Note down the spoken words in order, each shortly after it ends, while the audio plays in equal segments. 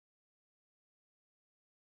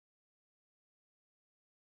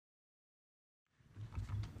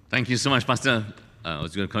Thank you so much, Pastor. I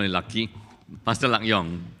was going to call you Lucky. Pastor Lak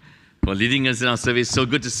Yong, for leading us in our service. So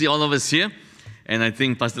good to see all of us here. And I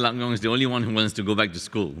think Pastor Lak Yong is the only one who wants to go back to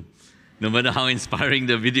school. No matter how inspiring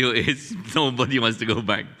the video is, nobody wants to go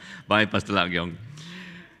back. Bye, Pastor Lak Yong.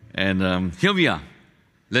 And here we are,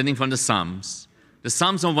 learning from the Psalms. The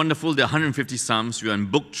Psalms are wonderful. There are 150 Psalms. We are in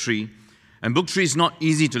Book 3. And Book 3 is not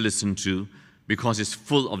easy to listen to because it's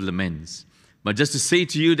full of laments. But just to say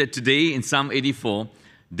to you that today in Psalm 84,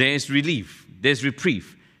 there's relief, there's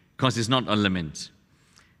reprieve, because it's not a lament.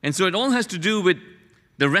 And so it all has to do with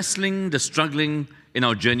the wrestling, the struggling in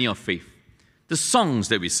our journey of faith. The songs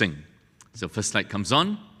that we sing. So first slide comes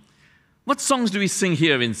on. What songs do we sing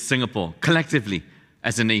here in Singapore, collectively,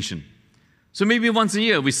 as a nation? So maybe once a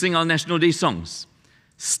year we sing our National Day songs.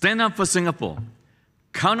 Stand Up for Singapore.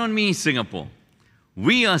 Count on Me, Singapore.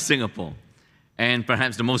 We Are Singapore. And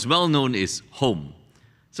perhaps the most well-known is Home.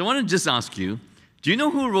 So I want to just ask you, do you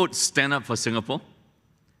know who wrote Stand Up for Singapore?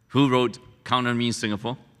 Who wrote Count on Me,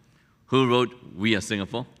 Singapore? Who wrote We Are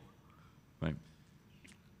Singapore? Right.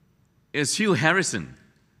 It's Hugh Harrison.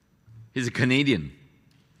 He's a Canadian.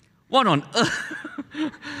 What on earth?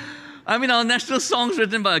 I mean, our national song's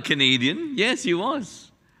written by a Canadian. Yes, he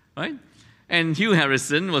was. Right? And Hugh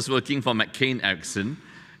Harrison was working for McCain Erickson,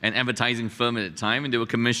 an advertising firm at the time, and they were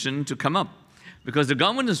commissioned to come up. Because the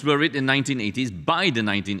government was worried in the 1980s, by the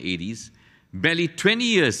 1980s, barely 20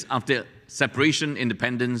 years after separation,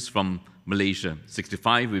 independence from Malaysia,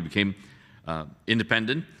 65, we became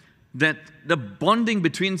independent, that the bonding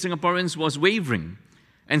between Singaporeans was wavering.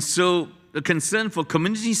 And so the concern for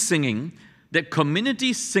community singing, that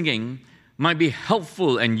community singing might be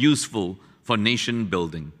helpful and useful for nation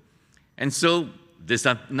building. And so these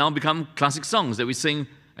have now become classic songs that we sing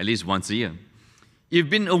at least once a year. You've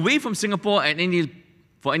been away from Singapore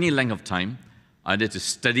for any length of time, either to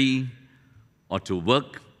study or to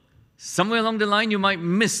work. Somewhere along the line, you might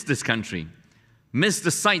miss this country, miss the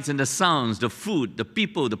sights and the sounds, the food, the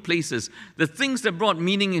people, the places, the things that brought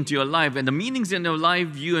meaning into your life. And the meanings in your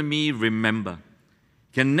life, you and me remember.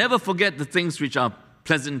 Can never forget the things which are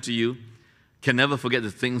pleasant to you, can never forget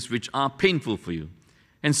the things which are painful for you.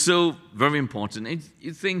 And so, very important. And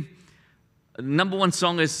you think, number one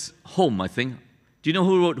song is Home, I think. Do you know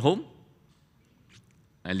who wrote Home?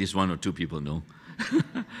 At least one or two people know.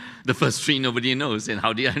 The first three nobody knows. And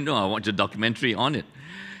how do I know? I watched a documentary on it.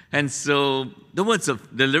 And so the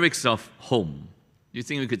lyrics of Home. Do you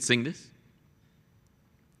think we could sing this?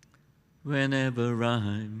 Whenever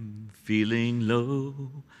I'm feeling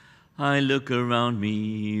low, I look around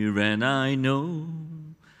me and I know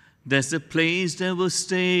there's a place that will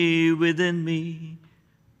stay within me.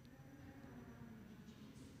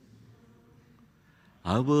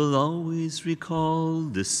 I will always recall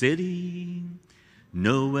the city,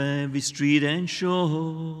 know every street and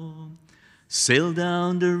shore, sail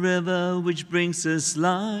down the river which brings us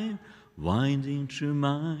life, winding through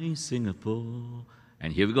my Singapore.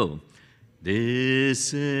 And here we go.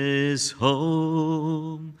 This is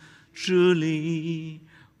home, truly,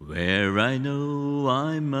 where I know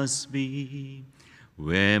I must be,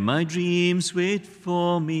 where my dreams wait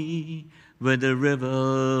for me, where the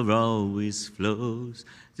river always flows.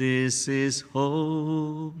 This is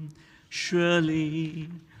home, surely,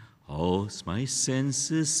 all my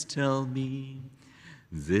senses tell me.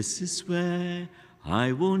 This is where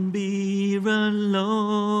I won't be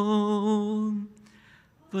alone,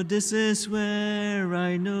 but this is where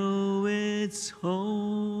I know it's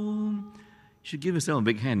home. You should give yourself a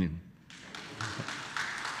big hand in.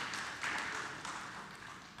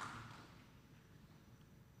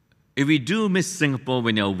 If we do miss Singapore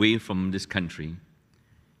when you're away from this country,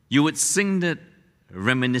 you would sing that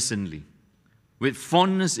reminiscently, with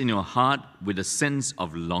fondness in your heart, with a sense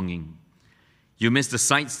of longing. You miss the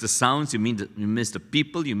sights, the sounds, you miss the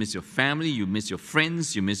people, you miss your family, you miss your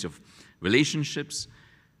friends, you miss your relationships,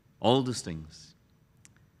 all those things.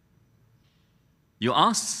 You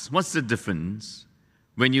ask, what's the difference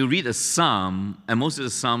when you read a psalm, and most of the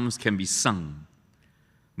psalms can be sung,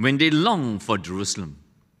 when they long for Jerusalem?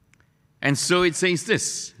 And so it says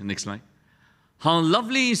this, next slide. How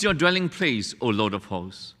lovely is your dwelling place, O Lord of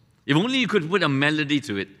hosts. If only you could put a melody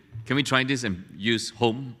to it. Can we try this and use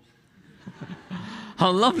Home?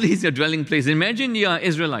 How lovely is your dwelling place. Imagine you are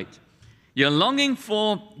Israelite. You're longing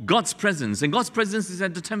for God's presence, and God's presence is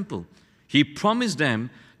at the temple. He promised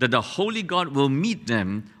them that the Holy God will meet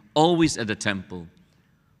them always at the temple.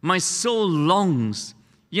 My soul longs,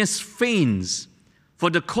 yes, faints,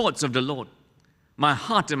 for the courts of the Lord. My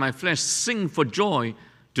heart and my flesh sing for joy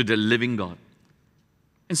to the living God.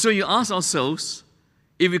 And so you ask ourselves,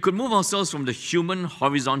 if we could move ourselves from the human,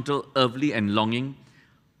 horizontal, earthly, and longing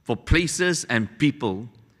for places and people.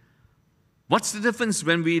 What's the difference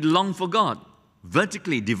when we long for God?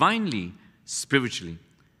 Vertically, divinely, spiritually.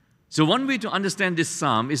 So one way to understand this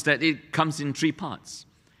psalm is that it comes in three parts.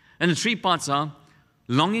 And the three parts are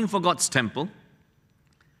longing for God's temple,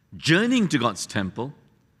 journeying to God's temple,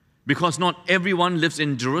 because not everyone lives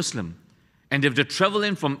in Jerusalem, and they have to travel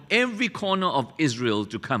in from every corner of Israel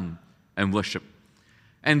to come and worship,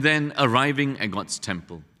 and then arriving at God's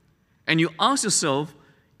temple. And you ask yourself,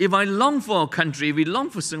 if I long for a country, if we long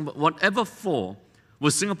for Singapore, whatever for, will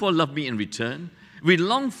Singapore love me in return? We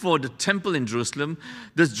long for the temple in Jerusalem.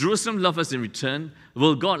 Does Jerusalem love us in return?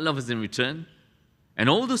 Will God love us in return? And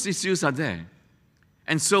all those issues are there.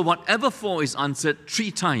 And so whatever for is answered 3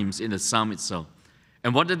 times in the psalm itself.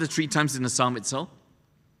 And what are the 3 times in the psalm itself?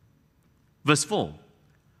 Verse 4,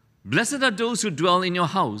 blessed are those who dwell in your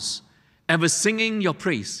house, ever singing your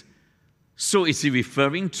praise. So is he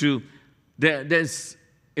referring to, there's,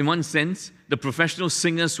 in one sense, the professional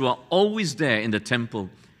singers who are always there in the temple.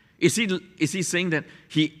 Is he saying that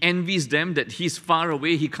he envies them, that he's far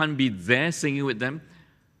away, he can't be there singing with them?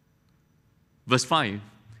 Verse 5,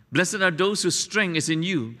 blessed are those whose strength is in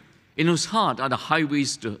you, in whose heart are the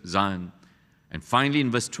highways to Zion. And finally in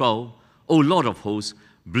verse 12, O Lord of hosts,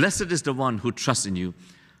 blessed is the one who trusts in you.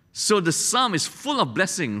 So the psalm is full of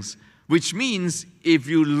blessings, which means if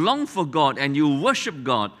you long for God and you worship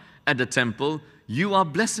God at the temple, you are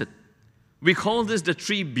blessed. We call this the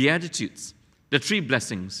 3 beatitudes, the 3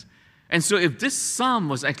 blessings. And so if this psalm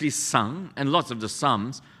was actually sung, and lots of the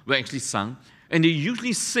psalms were actually sung, and they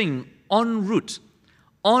usually sing en route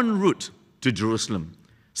to Jerusalem,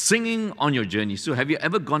 singing on your journey. So have you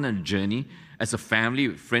ever gone on a journey as a family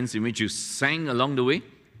with friends in which you sang along the way?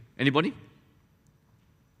 Anybody?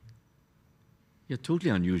 You're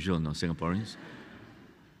totally unusual now, Singaporeans.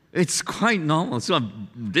 It's quite normal. So I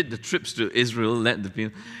did the trips to Israel, led the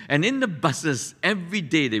people. And in the buses, every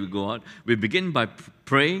day they would go out. We begin by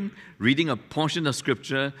praying, reading a portion of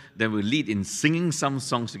scripture, then we lead in singing some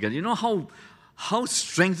songs together. You know how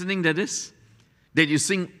strengthening that is? That you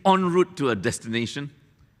sing en route to a destination,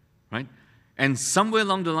 right? And somewhere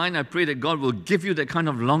along the line, I pray that God will give you that kind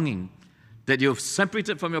of longing, that you're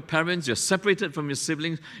separated from your parents, you're separated from your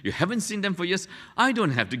siblings, you haven't seen them for years. I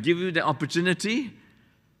don't have to give you the opportunity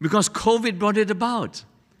because COVID brought it about.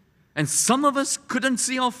 And some of us couldn't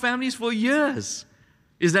see our families for years.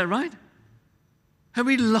 Is that right? And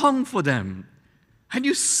we long for them. And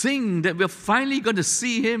you sing that we're finally going to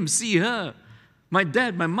see him, see her. My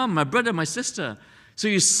dad, my mom, my brother, my sister. So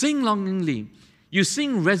you sing longingly. You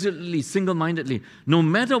sing resolutely, single-mindedly. No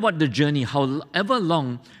matter what the journey, however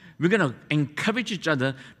long, we're going to encourage each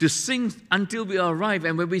other to sing until we arrive.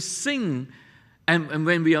 And when we sing, and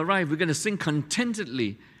when we arrive, we're going to sing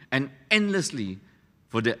contentedly and endlessly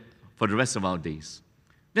for the rest of our days.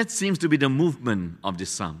 That seems to be the movement of this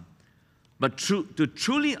psalm. But to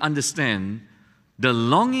truly understand the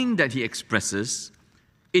longing that he expresses,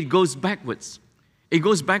 it goes backwards. It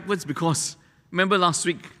goes backwards because, remember last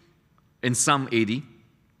week in Psalm 80,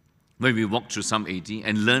 when we walked through Psalm 80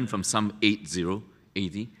 and learned from Psalm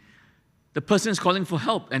 80, the person is calling for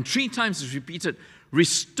help. And 3 times is repeated,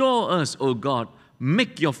 restore us, O God,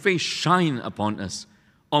 make your face shine upon us.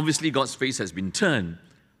 Obviously, God's face has been turned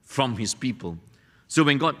from his people. So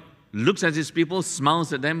when God looks at his people,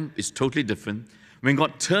 smiles at them, it's totally different. When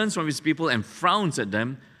God turns from his people and frowns at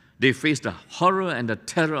them, they face the horror and the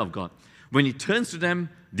terror of God. When he turns to them,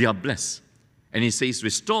 they are blessed. And he says,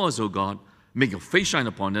 restore us, O God, make your face shine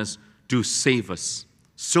upon us to save us,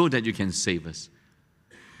 so that you can save us.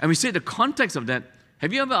 And we say the context of that,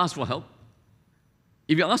 have you ever asked for help?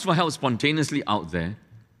 If you ask for help spontaneously out there,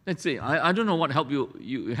 let's say, I don't know what help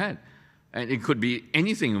you had. And it could be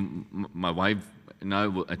anything. My wife and I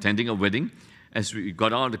were attending a wedding. As we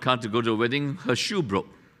got out of the car to go to a wedding, her shoe broke.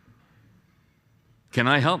 Can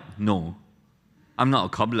I help? No. I'm not a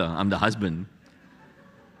cobbler. I'm the husband.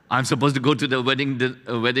 I'm supposed to go to the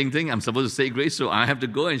wedding thing. I'm supposed to say grace, so I have to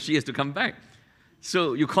go and she has to come back.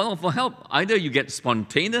 So you call out for help. Either you get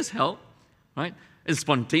spontaneous help, right? It's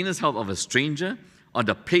spontaneous help of a stranger or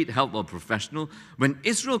the paid help of a professional. When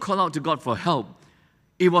Israel called out to God for help,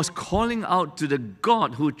 it was calling out to the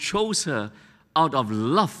God who chose her out of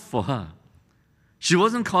love for her. She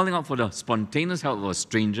wasn't calling out for the spontaneous help of a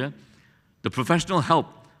stranger, the professional help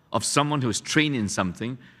of someone who is trained in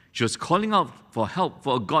something. She was calling out for help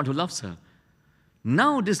for a God who loves her.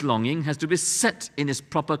 Now this longing has to be set in its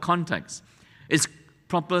proper context, its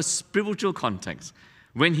proper spiritual context.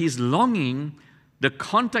 When he's longing, the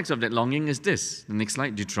context of that longing is this. The next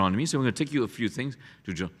slide, Deuteronomy. So we're going to take you a few things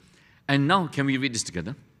to draw. And now, can we read this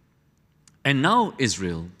together? And now,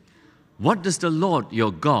 Israel, What does the Lord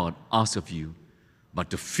your God ask of you?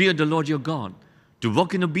 But to fear the Lord your God, to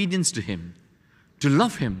walk in obedience to Him, to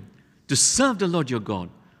love Him, to serve the Lord your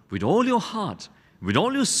God with all your heart, with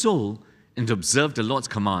all your soul, and to observe the Lord's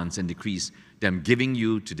commands and decrees that I'm giving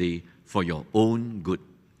you today for your own good.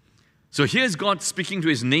 So here's God speaking to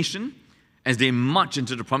His nation as they march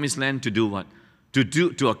into the promised land to do what?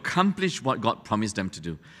 To accomplish what God promised them to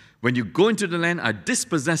do. When you go into the land, I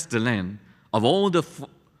dispossess the land of all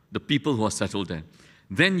the people who are settled there.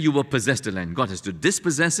 Then you will possess the land. God has to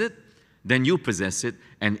dispossess it, then you possess it.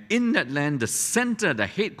 And in that land, the center, the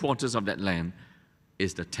headquarters of that land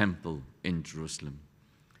is the temple in Jerusalem.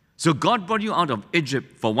 So God brought you out of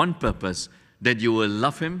Egypt for one purpose, that you will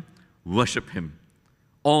love Him, worship Him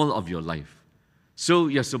all of your life. So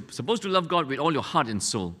you're supposed to love God with all your heart and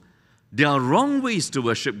soul. There are wrong ways to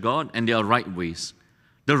worship God and there are right ways.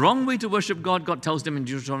 The wrong way to worship God, God tells them in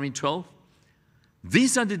Deuteronomy 12,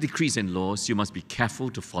 these are the decrees and laws you must be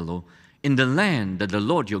careful to follow in the land that the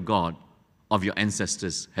Lord your God of your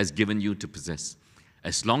ancestors has given you to possess,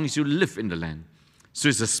 as long as you live in the land. So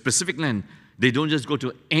it's a specific land. They don't just go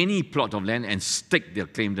to any plot of land and stake their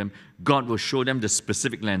claim to them. God will show them the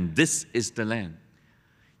specific land. This is the land.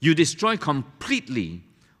 You destroy completely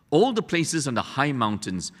all the places on the high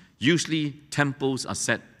mountains. Usually temples are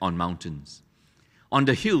set on mountains, on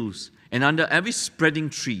the hills, and under every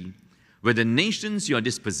spreading tree, where the nations you are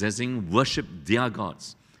dispossessing worship their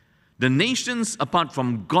gods. The nations, apart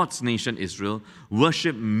from God's nation Israel,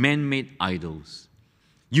 worship man-made idols.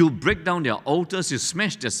 You break down their altars, you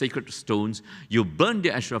smash their sacred stones, you burn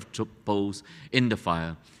their Asherah poles in the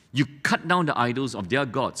fire. You cut down the idols of their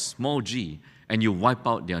gods, small g, and you wipe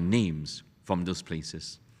out their names from those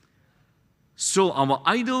places. So our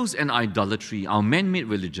idols and idolatry, our man-made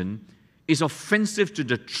religion, is offensive to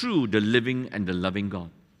the true, the living, and the loving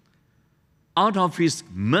God. Out of His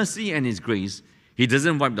mercy and His grace, He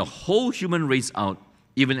doesn't wipe the whole human race out,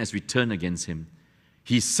 even as we turn against Him.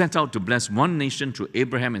 He set out to bless one nation through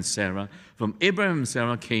Abraham and Sarah. From Abraham and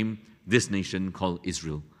Sarah came this nation called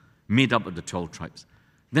Israel, made up of the 12 tribes.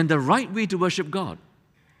 Then the right way to worship God.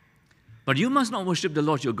 But you must not worship the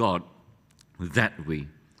Lord your God that way.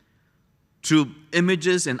 Through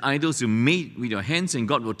images and idols you made with your hands, and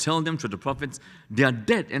God will tell them through the prophets, they are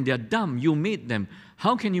dead and they are dumb. You made them.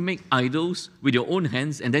 How can you make idols with your own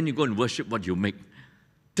hands and then you go and worship what you make?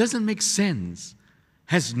 Doesn't make sense.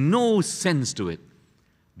 Has no sense to it.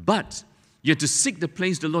 But you have to seek the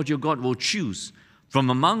place the Lord your God will choose from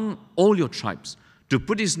among all your tribes to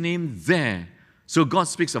put His name there. So God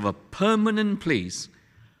speaks of a permanent place,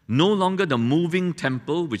 no longer the moving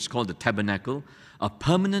temple, which is called the tabernacle, a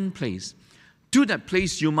permanent place. To that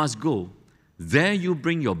place you must go. There you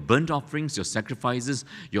bring your burnt offerings, your sacrifices,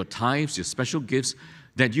 your tithes, your special gifts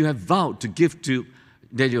that you have vowed to give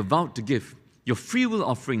your free will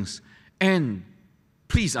offerings. And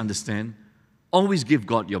please understand, always give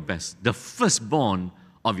God your best, the firstborn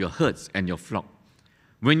of your herds and your flock.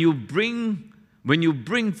 When you bring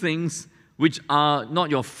things which are not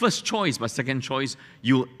your first choice but second choice,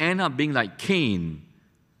 you end up being like Cain,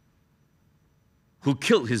 who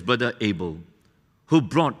killed his brother Abel, who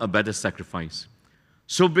brought a better sacrifice.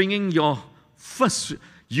 So bringing your first,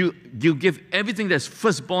 you give everything that's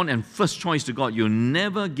firstborn and first choice to God. You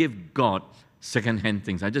never give God second-hand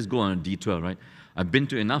things. I just go on a detour, right? I've been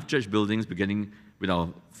to enough church buildings, beginning with our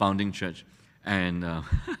founding church. And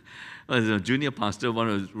as a junior pastor, one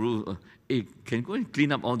of the rules, hey, can you go and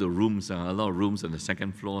clean up all the rooms, a lot of rooms on the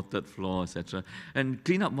second floor, third floor, etc. And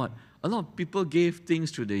clean up what? A lot of people gave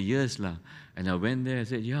things through the years. And I went there and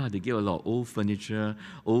said, yeah, they gave a lot of old furniture,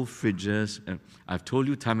 old fridges. And I've told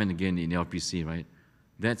you time and again in ARPC, right?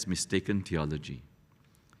 That's mistaken theology.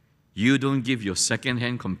 You don't give your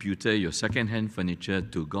second-hand computer, your second-hand furniture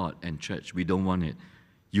to God and church. We don't want it.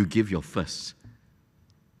 You give your first.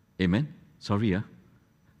 Amen? Sorry,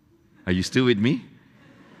 Are you still with me?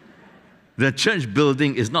 The church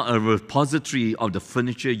building is not a repository of the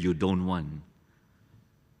furniture you don't want.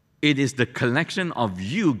 It is the collection of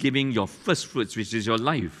you giving your first fruits, which is your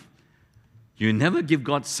life. You never give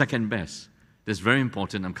God second best. That's very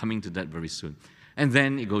important. I'm coming to that very soon. And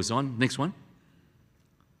then it goes on. Next one.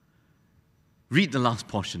 Read the last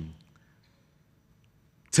portion.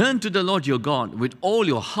 Turn to the Lord your God with all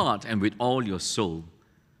your heart and with all your soul,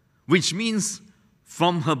 which means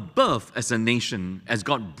from her birth as a nation, as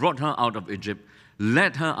God brought her out of Egypt,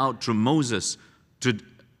 led her out through Moses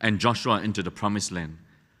and Joshua into the promised land.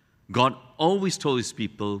 God always told His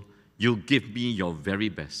people, you give me your very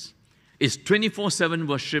best. It's 24/7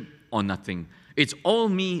 worship or nothing. It's all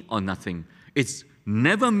me or nothing. It's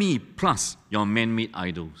never me plus your man-made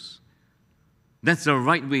idols. That's the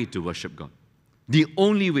right way to worship God. The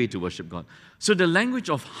only way to worship God. So the language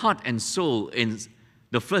of heart and soul in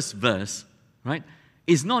the first verse, right,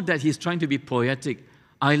 is not that he's trying to be poetic.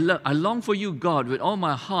 I long for you, God, with all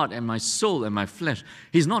my heart and my soul and my flesh.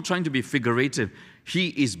 He's not trying to be figurative. He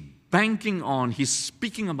is banking on, he's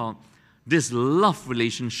speaking about this love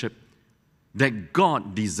relationship that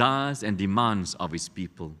God desires and demands of his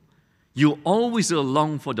people. You always will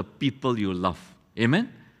long for the people you love.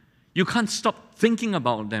 Amen? You can't stop thinking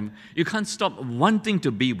about them. You can't stop wanting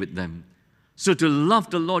to be with them. So to love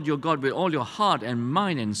the Lord your God with all your heart and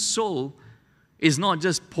mind and soul is not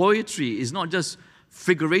just poetry, is not just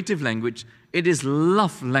figurative language, it is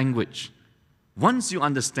love language. Once you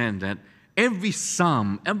understand that, every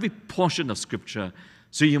psalm, every portion of Scripture,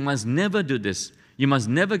 so you must never do this. You must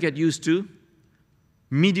never get used to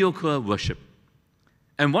mediocre worship.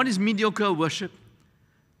 And what is mediocre worship?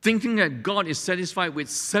 Thinking that God is satisfied with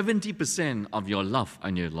 70% of your love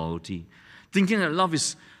and your loyalty. Thinking that love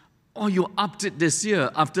is, oh, you upped it this year.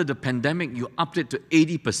 After the pandemic, you upped it to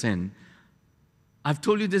 80%. I've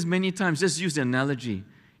told you this many times. Just use the analogy.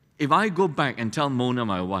 If I go back and tell Mona,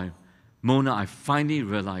 my wife, Mona, I finally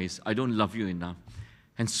realized I don't love you enough.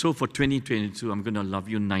 And so for 2022, I'm going to love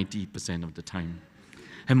you 90% of the time.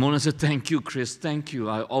 And Mona said, thank you, Chris, thank you.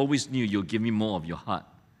 I always knew you'll give me more of your heart.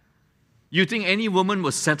 You think any woman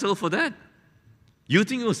will settle for that? You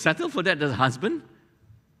think you'll settle for that as a husband?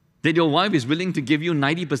 That your wife is willing to give you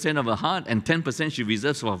 90% of her heart and 10% she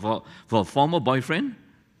reserves for a former boyfriend?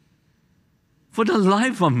 For the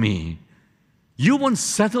life of me, you won't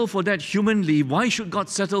settle for that humanly. Why should God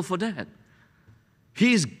settle for that?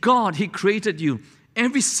 He is God. He created you.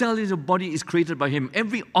 Every cell in your body is created by Him.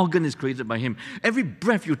 Every organ is created by Him. Every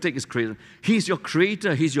breath you take is created. He's your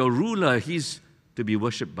creator. He's your ruler. He's to be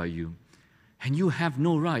worshipped by you. And you have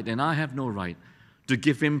no right, and I have no right, to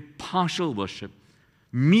give Him partial worship,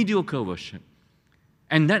 mediocre worship.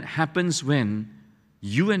 And that happens when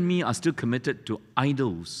you and me are still committed to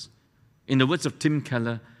idols. In the words of Tim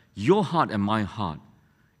Keller, your heart and my heart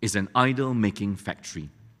is an idol-making factory.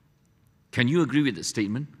 Can you agree with that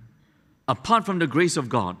statement? Apart from the grace of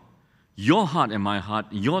God, your heart and my heart,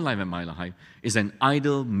 your life and my life, is an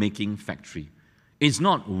idol-making factory. It's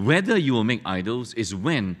not whether you will make idols, it's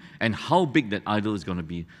when and how big that idol is going to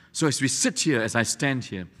be. So as we sit here, as I stand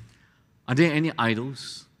here, are there any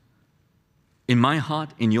idols in my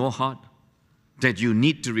heart, in your heart, that you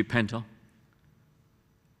need to repent of?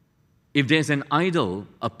 If there's an idol,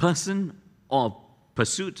 a person or a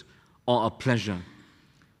pursuit or a pleasure.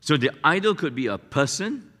 So the idol could be a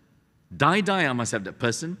person. Die, I must have that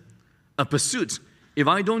person. A pursuit. If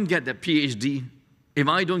I don't get that PhD, if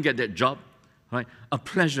I don't get that job, right? A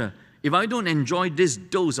pleasure. If I don't enjoy this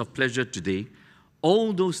dose of pleasure today,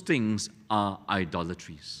 all those things are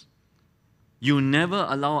idolatries. You never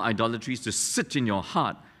allow idolatries to sit in your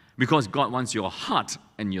heart because God wants your heart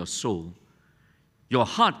and your soul. Your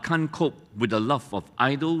heart can't cope with the love of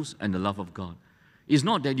idols and the love of God. It's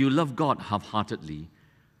not that you love God half-heartedly.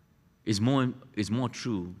 It's more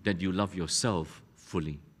true that you love yourself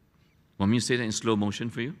fully. Want me to say that in slow motion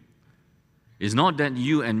for you? It's not that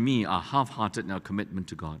you and me are half-hearted in our commitment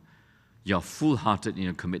to God. You're full-hearted in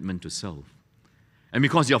your commitment to self. And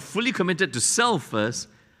because you're fully committed to self first,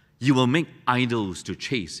 you will make idols to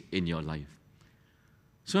chase in your life.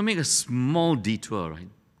 So I make a small detour, right?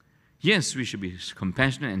 Yes, we should be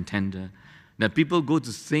compassionate and tender. That people go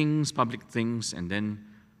to things, public things, and then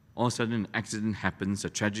all of a sudden an accident happens, a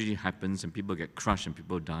tragedy happens, and people get crushed and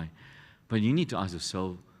people die. But you need to ask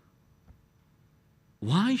yourself,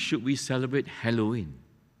 why should we celebrate Halloween?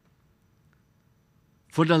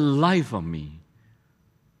 For the life of me,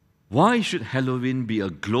 why should Halloween be a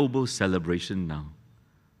global celebration now?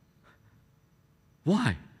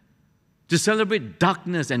 Why? To celebrate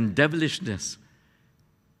darkness and devilishness.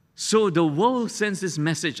 So the world sends this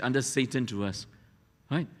message under Satan to us,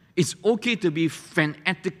 right? It's okay to be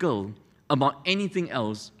fanatical about anything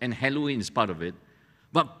else, and Halloween is part of it,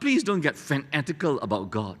 but please don't get fanatical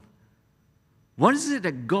about God. What is it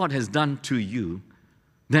that God has done to you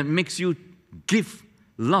that makes you give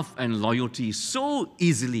love and loyalty so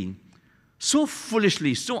easily, so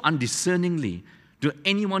foolishly, so undiscerningly to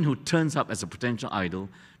anyone who turns up as a potential idol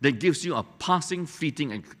that gives you a passing,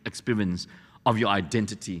 fleeting experience of your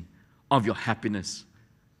identity, of your happiness?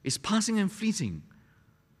 It's passing and fleeting.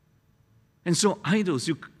 And so idols,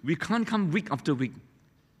 we can't come week after week.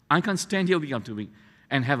 I can't stand here week after week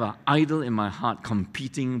and have an idol in my heart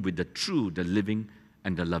competing with the true, the living,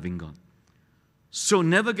 and the loving God. So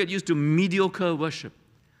never get used to mediocre worship.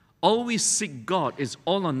 Always seek God. It's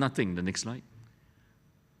all or nothing. The next slide.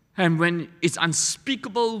 And when it's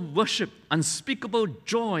unspeakable worship, unspeakable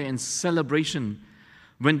joy and celebration,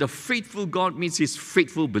 when the faithful God meets his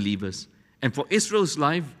faithful believers. And for Israel's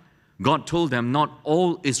life, God told them not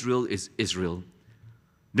all Israel is Israel.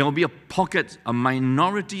 There will be a pocket, a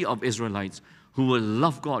minority of Israelites who will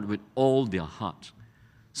love God with all their heart.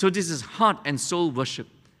 So this is heart and soul worship.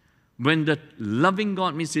 When the loving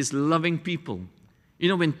God meets his loving people, you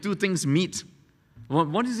know, when two things meet,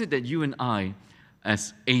 what is it that you and I,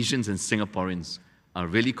 as Asians and Singaporeans, are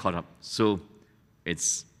really caught up? So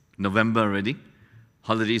it's November already.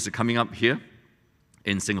 Holidays are coming up here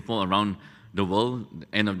in Singapore, around the world.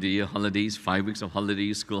 End of the year holidays, 5 weeks of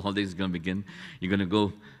holidays, school holidays are going to begin. You're going to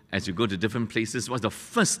go, as you go to different places, what's the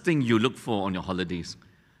first thing you look for on your holidays?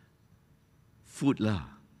 Food lah.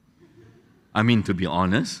 I mean, to be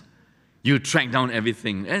honest, you track down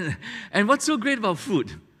everything. And what's so great about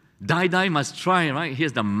food? Die must try, right?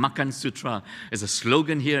 Here's the Makan Sutra. It's a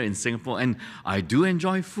slogan here in Singapore, and I do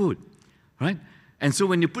enjoy food, right? And so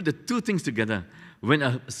when you put the two things together, when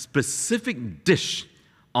a specific dish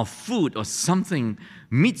of food or something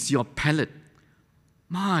meets your palate,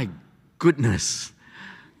 my goodness,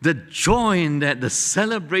 the joy in that, the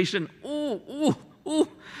celebration, ooh.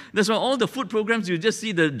 That's why all the food programs, you just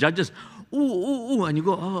see the judges, ooh, and you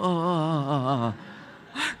go,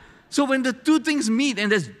 So when the two things meet and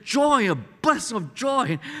there's joy, a burst of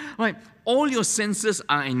joy, right? All your senses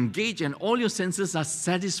are engaged and all your senses are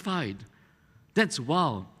satisfied. That's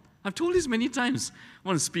wow. I've told this many times.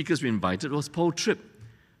 One of the speakers we invited was Paul Tripp,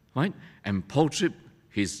 right? And Paul Tripp,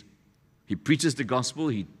 he preaches the gospel,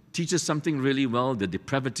 he teaches something really well, the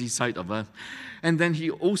depravity side of us. And then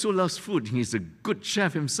he also loves food. He's a good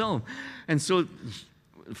chef himself. And so,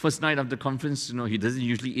 first night of the conference, you know, he doesn't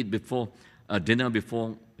usually eat before dinner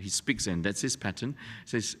before he speaks, and that's his pattern. He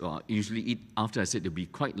says, usually eat after. I said, it'll be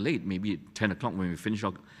quite late, maybe 10 o'clock when we finish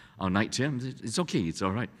our night here. It's okay, it's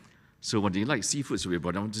all right. So what do you like? Seafood. So we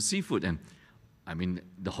brought down to seafood. And I mean,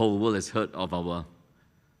 the whole world has heard of our,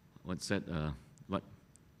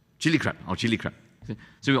 chili crab, our chili crab.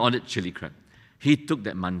 So we ordered chili crab. He took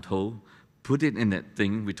that mantou, put it in that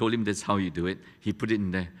thing. We told him that's how you do it. He put it in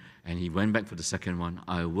there, and he went back for the second one.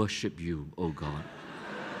 I worship you, oh God.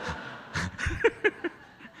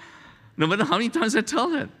 No matter how many times I tell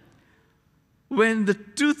that. When the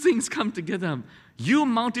two things come together, you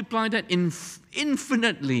multiply that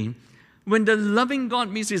infinitely. When the loving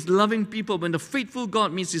God meets his loving people, when the faithful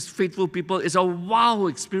God meets his faithful people, it's a wow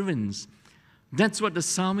experience. That's what the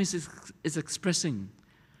psalmist is expressing.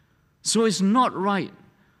 So it's not right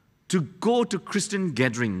to go to Christian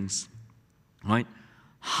gatherings, right,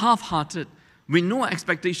 half-hearted, with no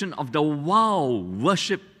expectation of the wow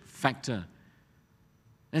worship factor.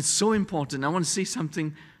 That's so important. I want to say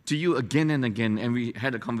something to you again and again, and we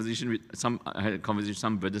had a conversation with some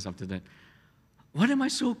brothers after that. What am I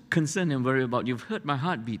so concerned and worried about? You've heard my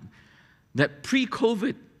heartbeat. That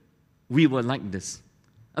pre-COVID, we were like this.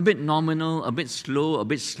 A bit nominal, a bit slow, a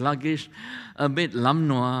bit sluggish, a bit lam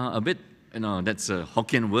noa, a bit, that's a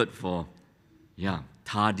Hokkien word for,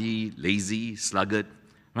 tardy, lazy, sluggard,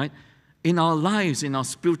 right? In our lives, in our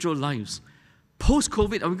spiritual lives,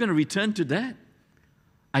 post-COVID, are we going to return to that?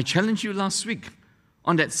 I challenged you last week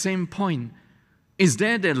on that same point. Is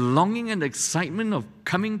there the longing and excitement of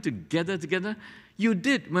coming together? You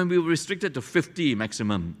did when we were restricted to 50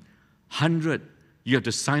 maximum. 100, you have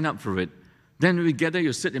to sign up for it. Then we gather,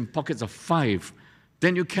 you sit in pockets of 5.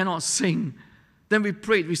 Then you cannot sing. Then we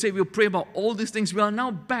prayed. We say we'll pray about all these things. We are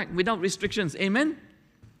now back without restrictions. Amen?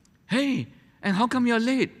 Hey, and how come you're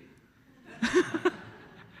late?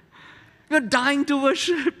 You're dying to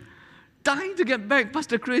worship. Dying to get back,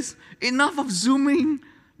 Pastor Chris. Enough of Zooming.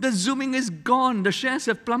 The Zooming is gone. The shares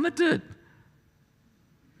have plummeted.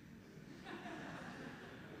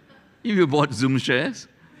 If you bought Zoom shares.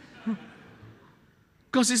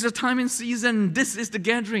 Because it's the time and season. This is the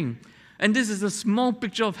gathering. And this is a small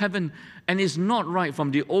picture of heaven. And it's not right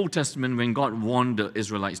from the Old Testament when God warned the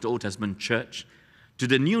Israelites, the Old Testament church, to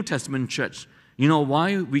the New Testament church. You know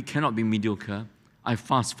why we cannot be mediocre? I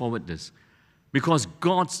fast forward this. Because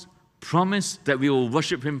God's promise that we will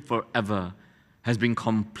worship him forever has been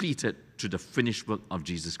completed through the finished work of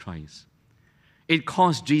Jesus Christ. It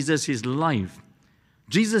cost Jesus his life.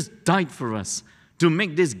 Jesus died for us to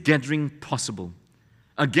make this gathering possible.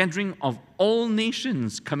 A gathering of all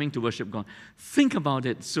nations coming to worship God. Think about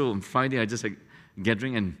it. So on Friday, I just had a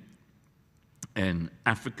gathering and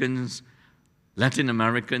Africans, Latin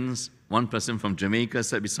Americans, one person from Jamaica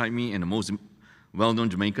sat beside me, and the most well-known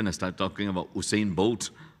Jamaican, I started talking about Usain Bolt,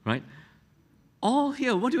 right? All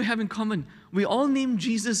here, what do we have in common? We all name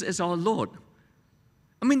Jesus as our Lord.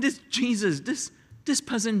 I mean, this Jesus, this This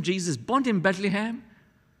person, Jesus, born in Bethlehem,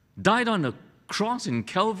 died on a cross in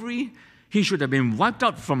Calvary. He should have been wiped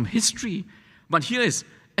out from history. But here is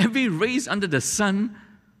every race under the sun,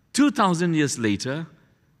 2,000 years later,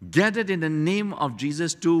 gathered in the name of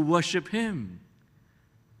Jesus to worship him.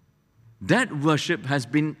 That worship has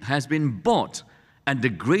been bought at the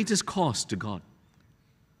greatest cost to God.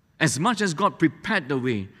 As much as God prepared the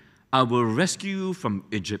way, I will rescue you from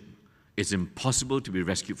Egypt, it's impossible to be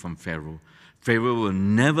rescued from Pharaoh. Pharaoh will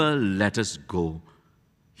never let us go.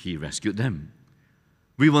 He rescued them.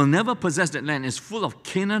 We will never possess that land. It's full of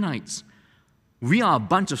Canaanites. We are a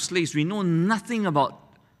bunch of slaves. We know nothing about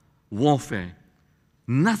warfare.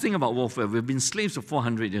 Nothing about warfare. We've been slaves for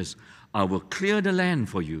 400 years. I will clear the land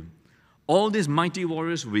for you. All these mighty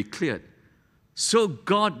warriors will be cleared. So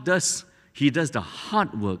God does the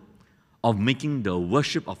hard work of making the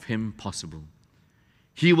worship of him possible.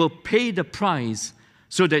 He will pay the price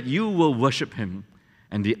so that you will worship him.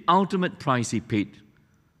 And the ultimate price he paid,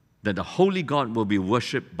 that the holy God will be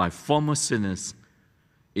worshipped by former sinners,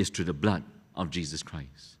 is through the blood of Jesus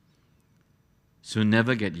Christ. So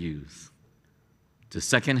never get used to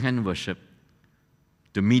second-hand worship,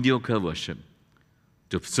 to mediocre worship,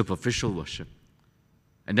 to superficial worship.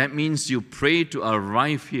 And that means you pray to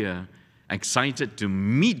arrive here excited to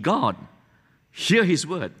meet God, hear his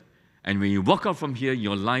word, and when you walk out from here,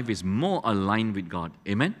 your life is more aligned with God.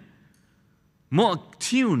 Amen? More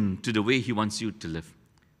attuned to the way he wants you to live.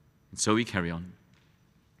 And so we carry on.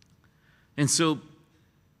 And so,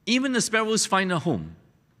 even the sparrows find a home,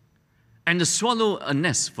 and the swallow a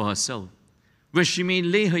nest for herself, where she may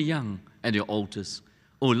lay her young at your altars,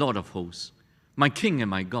 O Lord of hosts, my King and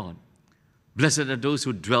my God. Blessed are those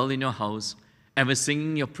who dwell in your house, ever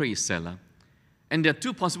singing your praise, Selah. And there are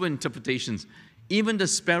two possible interpretations. Even the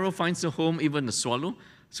sparrow finds a home, even the swallow.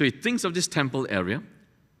 So he thinks of this temple area.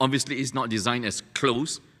 Obviously, it's not designed as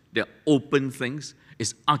closed. They're open things.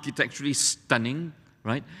 It's architecturally stunning,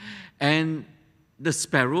 right? And the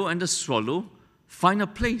sparrow and the swallow find a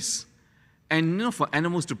place. And for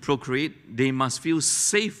animals to procreate, they must feel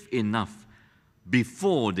safe enough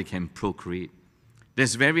before they can procreate.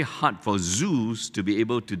 That's very hard for zoos to be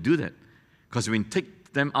able to do that, because we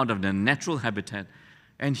take them out of their natural habitat.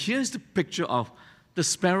 And here's the picture of the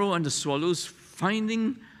sparrow and the swallows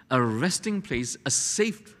finding a resting place, a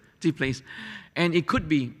safety place. And it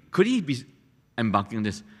could he be embarking on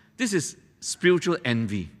this? This is spiritual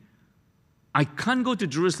envy. I can't go to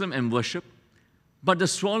Jerusalem and worship, but the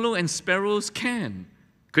swallow and sparrows can.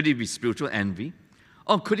 Could it be spiritual envy?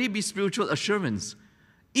 Or could it be spiritual assurance?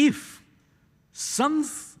 If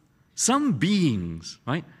some beings,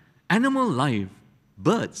 right, animal life,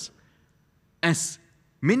 birds, as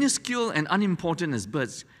minuscule and unimportant as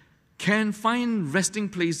birds, can find resting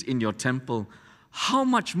place in your temple, how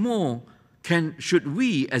much more should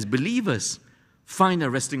we as believers find a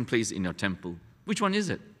resting place in your temple? Which one is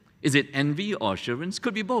it? Is it envy or assurance?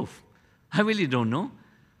 Could be both. I really don't know.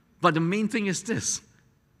 But the main thing is this.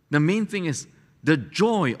 The main thing is the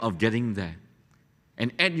joy of getting there.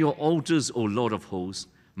 And at your altars, O Lord of hosts,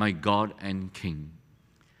 my God and King.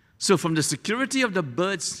 So from the security of the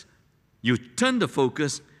birds, you turn the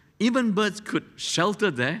focus. Even birds could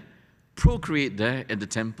shelter there, procreate there at the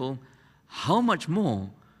temple. How much more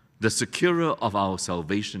the securer of our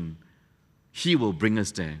salvation, he will bring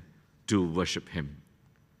us there to worship him.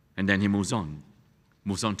 And then he moves on.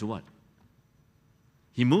 Moves on to what?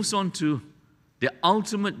 He moves on to the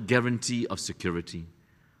ultimate guarantee of security.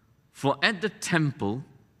 For at the temple,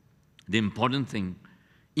 the important thing,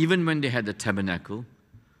 even when they had the tabernacle,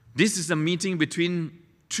 this is a meeting between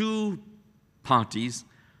two parties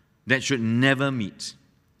that should never meet.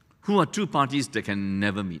 Who are two parties that can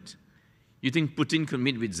never meet? You think Putin could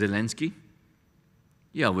meet with Zelensky?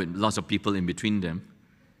 Yeah, with lots of people in between them.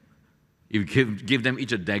 If you give them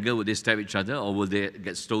each a dagger, would they stab each other, or will they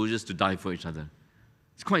get soldiers to die for each other?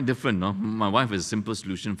 It's quite different, no? My wife has a simple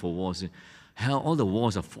solution for wars. Hell, all the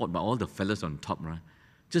wars are fought by all the fellas on top, right?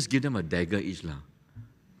 Just give them a dagger each, lah.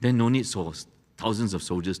 Then no need for thousands of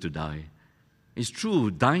soldiers to die. It's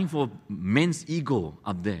true, dying for men's ego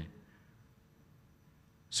up there.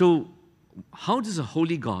 So, how does a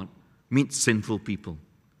holy God meet sinful people?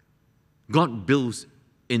 God builds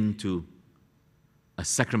into a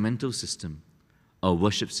sacramental system, a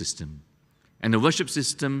worship system. And the worship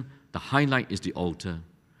system, the highlight is the altar.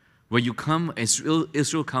 Where you come,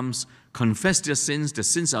 Israel comes, confess their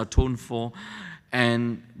sins are atoned for,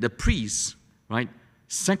 and the priest, right,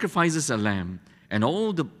 sacrifices a lamb, and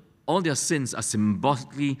all their sins are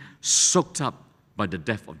symbolically soaked up by the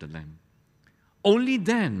death of the lamb. Only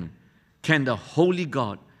then can the holy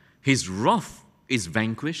God, his wrath is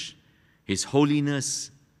vanquished, His holiness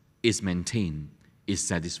is maintained, is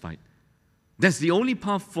satisfied. That's the only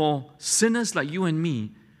path for sinners like you and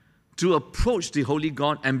me to approach the holy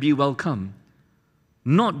God and be welcome,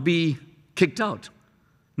 not be kicked out,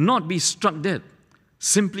 not be struck dead,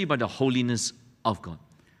 simply by the holiness of God.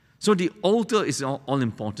 So the altar is all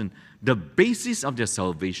important. The basis of their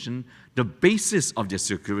salvation, the basis of their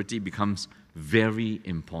security becomes very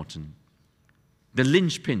important. The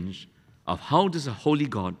linchpin of how does a holy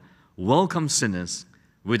God welcome sinners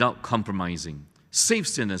without compromising, save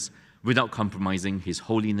sinners without compromising His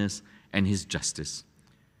holiness and His justice.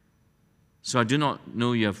 So I do not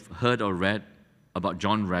know you have heard or read about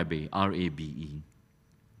John Rabe, R-A-B-E.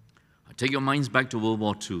 Take your minds back to World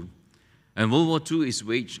War II. And World War II is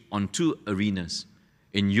waged on two arenas.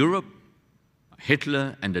 In Europe,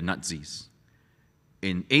 Hitler and the Nazis.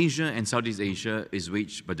 In Asia and Southeast Asia is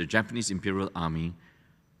waged by the Japanese Imperial Army.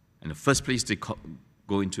 And the first place they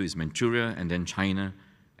go into is Manchuria, and then China,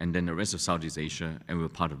 and then the rest of Southeast Asia, and we're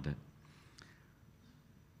part of that.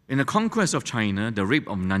 In the conquest of China, the rape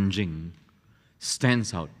of Nanjing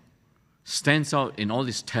stands out in all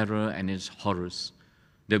its terror and its horrors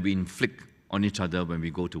that we inflict on each other when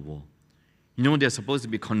we go to war. You know, there's supposed to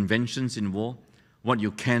be conventions in war, what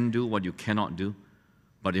you can do, what you cannot do.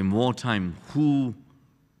 But in wartime, who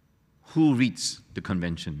reads the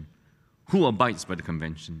convention? Who abides by the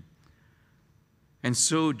convention? And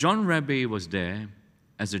so John Rabe was there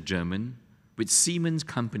as a German with Siemens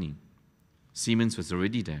Company. Siemens was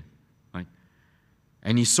already there, right?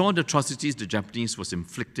 And he saw the atrocities the Japanese was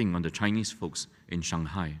inflicting on the Chinese folks in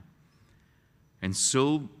Shanghai. And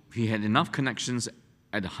so he had enough connections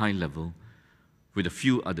at a high level with a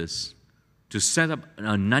few others to set up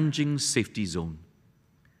a Nanjing safety zone.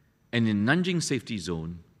 And in Nanjing safety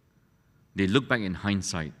zone, they look back in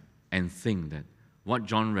hindsight and think that what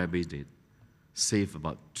John Rabe did saved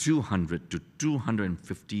about 200 to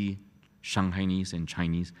 250 Shanghainese and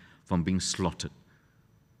Chinese from being slaughtered.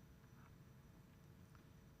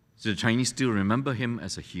 So the Chinese still remember him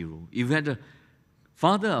as a hero. If you had a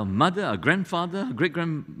father, a mother, a grandfather, a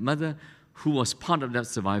great-grandmother who was part of that,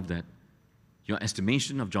 survived that, your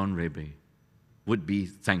estimation of John Rabe would be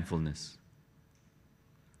thankfulness.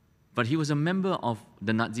 But he was a member of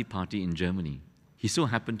the Nazi Party in Germany. He so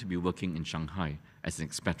happened to be working in Shanghai as an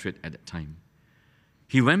expatriate at that time.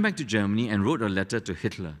 He went back to Germany and wrote a letter to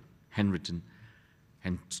Hitler, handwritten,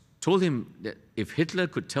 and told him that if Hitler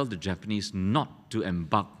could tell the Japanese not to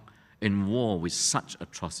embark in war with such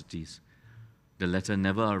atrocities, the letter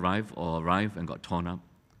never arrived and got torn up,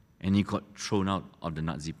 and he got thrown out of the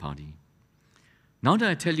Nazi Party. Now that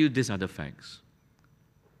I tell you these other facts,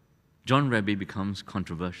 John Rabe becomes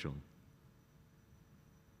controversial.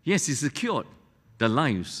 Yes, he secured the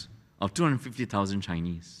lives of 250,000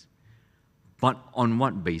 Chinese. But on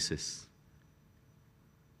what basis?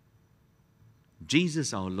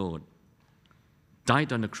 Jesus, our Lord,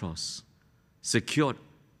 died on the cross, secured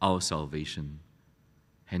our salvation,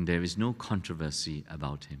 and there is no controversy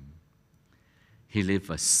about him. He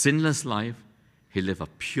lived a sinless life. He lived a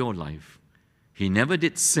pure life. He never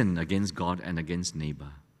did sin against God and against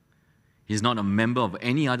neighbor. He's not a member of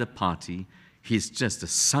any other party. He's just the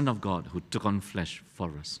Son of God who took on flesh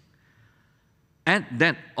for us. At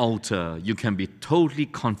that altar, you can be totally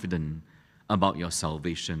confident about your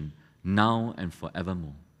salvation now and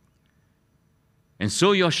forevermore. And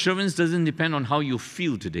so your assurance doesn't depend on how you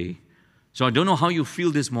feel today. So I don't know how you feel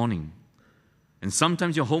this morning. And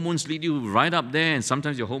sometimes your hormones lead you right up there, and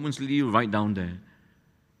sometimes your hormones lead you right down there.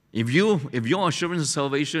 If your assurance of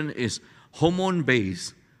salvation is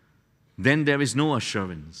hormone-based, then there is no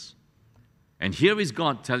assurance. And here is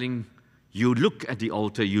God telling you, look at the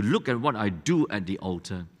altar, you look at what I do at the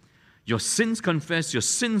altar. Your sins confessed, your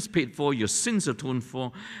sins paid for, your sins atoned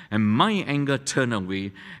for, and my anger turned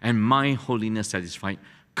away, and my holiness satisfied.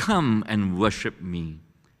 Come and worship me.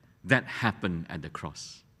 That happened at the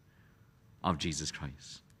cross of Jesus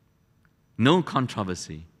Christ. No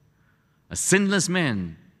controversy. A sinless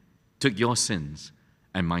man took your sins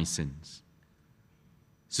and my sins.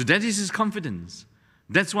 So that is his confidence.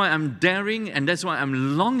 That's why I'm daring, and that's why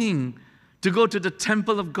I'm longing to go to the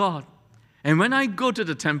temple of God. And when I go to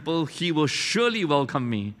the temple, He will surely welcome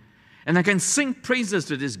me. And I can sing praises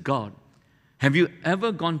to this God. Have you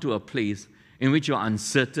ever gone to a place in which you're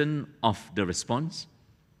uncertain of the response?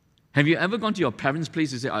 Have you ever gone to your parents'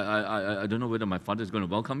 place and say, I don't know whether my father is going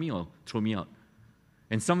to welcome me or throw me out?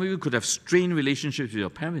 And some of you could have strained relationships with your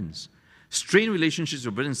parents, strained relationships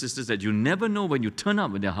with brothers and sisters that you never know when you turn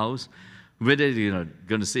up in their house, whether they're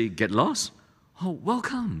going to say, get lost, or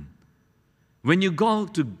welcome. When you go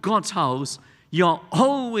to God's house, you're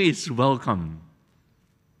always welcome.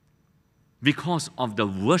 because of the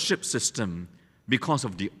worship system, because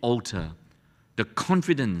of the altar, the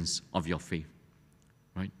confidence of your faith.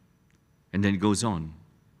 Right? And then it goes on.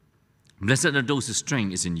 Blessed are those whose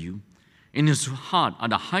strength is in you. In his heart are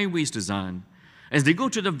the highways to Zion. As they go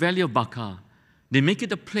to the valley of Baca, they make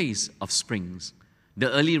it a place of springs.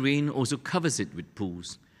 The early rain also covers it with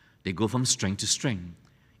pools. They go from strength to strength.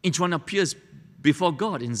 Each one appears before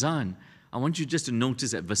God in Zion. I want you just to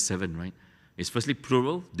notice at verse 7, right? It's firstly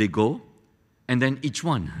plural, they go, and then each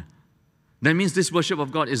one. That means this worship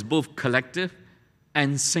of God is both collective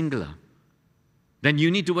and singular. Then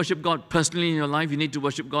you need to worship God personally in your life. You need to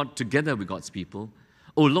worship God together with God's people.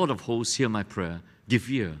 O Lord of hosts, hear my prayer. Give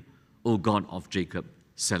ear, O God of Jacob,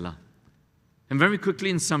 Selah. And very quickly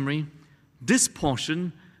in summary, this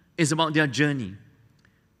portion is about their journey.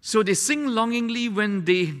 So they sing longingly when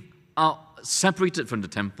they are separated from the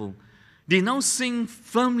temple. They now sing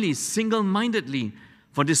firmly, single-mindedly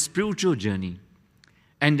for this spiritual journey.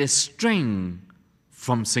 And their strength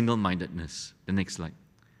from single-mindedness. The next slide.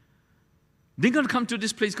 They're going to come to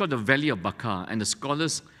this place called the Valley of Baca, and the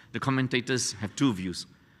scholars, the commentators have two views.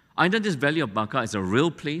 Either this Valley of Baca is a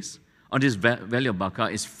real place, or this Valley of Baca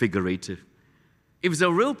is figurative. If it's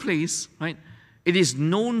a real place, right, it is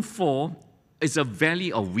known for, it's a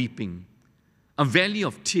valley of weeping, a valley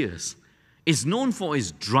of tears. It's known for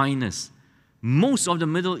its dryness. Most of the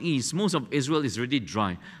Middle East, most of Israel is really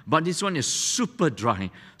dry, but this one is super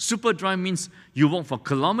dry. Super dry means you walk for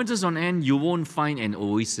kilometers on end, you won't find an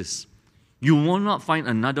oasis. You will not find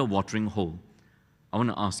another watering hole. I want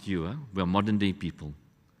to ask you, we're modern day people.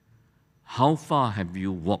 How far have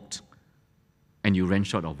you walked and you ran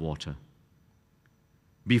short of water?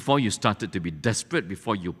 Before you started to be desperate,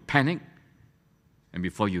 before you panicked, and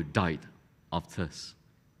before you died of thirst.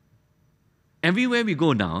 Everywhere we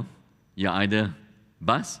go now, you're either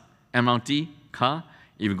bus, MRT, car.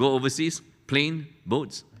 If you go overseas, plane,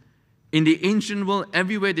 boats. In the ancient world,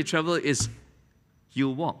 everywhere they travel is you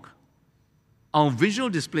walk. Our visual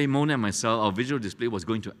display, Mona and myself, our visual display was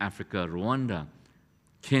going to Africa, Rwanda,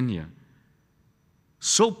 Kenya.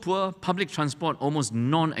 So poor, public transport almost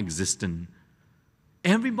non-existent.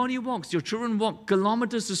 Everybody walks. Your children walk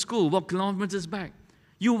kilometers to school, walk kilometers back.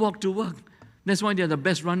 You walk to work. That's why they're the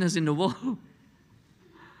best runners in the world.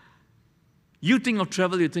 You think of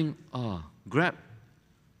travel, you think, Grab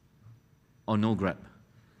or no Grab.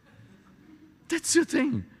 That's your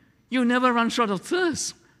thing. You never run short of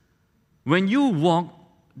thirst. When you walk,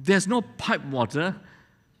 there's no pipe water.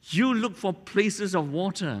 You look for places of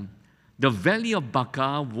water. The Valley of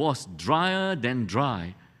Baca was drier than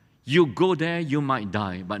dry. You go there, you might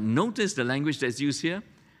die. But notice the language that's used here.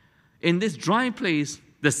 In this dry place,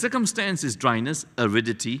 the circumstance is dryness,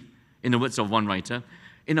 aridity, in the words of one writer.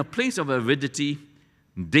 In a place of aridity,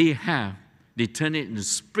 they turn it into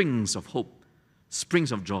springs of hope,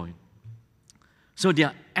 springs of joy. So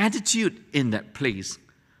their attitude in that place,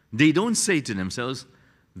 they don't say to themselves,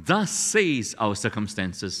 thus says our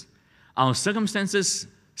circumstances. Our circumstances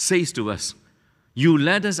says to us, you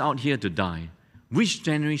led us out here to die. Which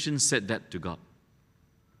generation said that to God?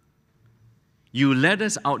 You led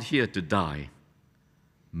us out here to die.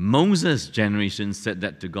 Moses' generation said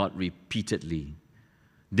that to God repeatedly.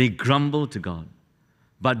 They grumbled to God.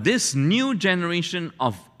 But this new generation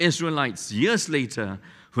of Israelites, years later,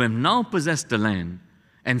 who have now possessed the land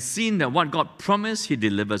and seen that what God promised, He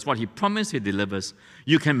delivers. What He promised, He delivers.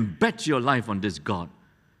 You can bet your life on this God.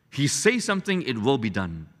 He says something, it will be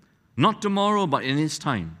done. Not tomorrow, but in His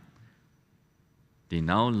time. They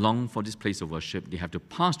now long for this place of worship. They have to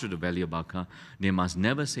pass through the Valley of Baca. They must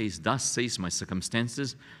never say, thus says my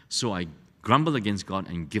circumstances, so I grumble against God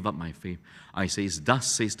and give up my faith. I say, thus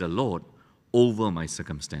says the Lord over my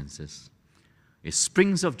circumstances. It's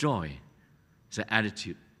springs of joy. It's an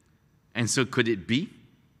attitude. And so could it be,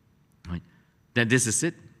 right, that this is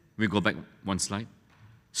it? We go back one slide.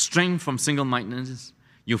 Strength from single-mindedness.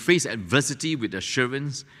 You face adversity with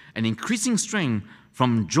assurance and increasing strength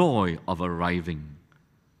from joy of arriving.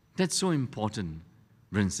 That's so important,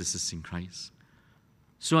 brothers and sisters in Christ.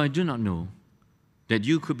 So I do not know that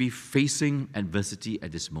you could be facing adversity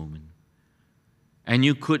at this moment. And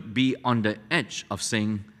you could be on the edge of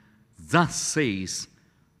saying, thus says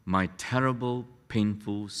my terrible,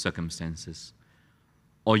 painful circumstances.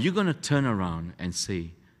 Or you're going to turn around and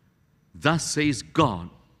say, thus says God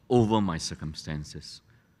over my circumstances.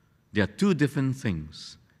 They are two different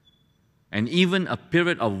things. And even a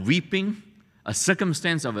period of weeping, a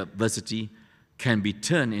circumstance of adversity, can be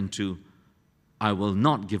turned into, I will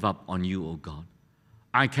not give up on you, O God.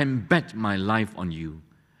 I can bet my life on you,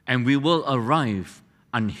 and we will arrive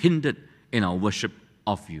unhindered in our worship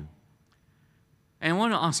of you. And I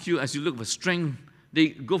want to ask you, as you look for strength, they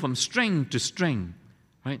go from strength to strength,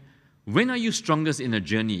 right? When are you strongest in a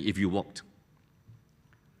journey if you walked?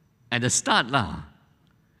 At the start, lah.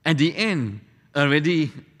 At the end,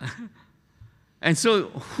 already. And so,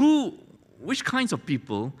 which kinds of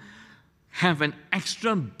people have an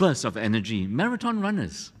extra burst of energy? Marathon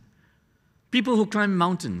runners. People who climb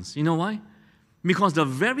mountains. You know why? Because the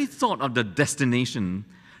very thought of the destination,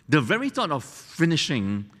 the very thought of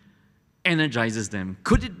finishing, energizes them.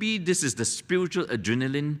 Could it be this is the spiritual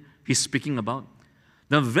adrenaline he's speaking about?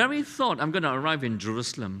 The very thought, I'm going to arrive in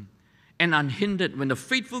Jerusalem, and unhindered, when the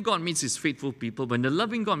faithful God meets his faithful people, when the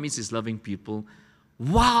loving God meets his loving people,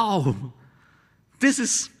 wow! This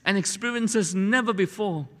is an experience as never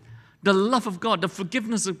before. The love of God, the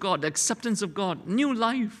forgiveness of God, the acceptance of God, new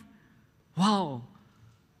life. Wow!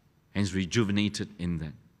 And it's rejuvenated in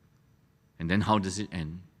that. And then how does it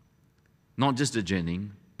end? Not just the journey,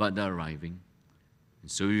 but the arriving.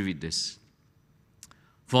 And so we read this.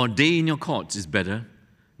 For a day in your courts is better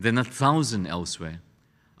than 1,000 elsewhere.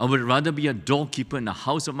 I would rather be a doorkeeper in the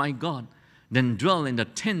house of my God than dwell in the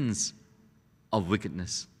tents of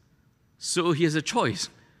wickedness. So he has a choice.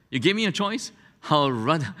 You gave me a choice? I'll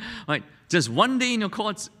rather, right? Just one day in your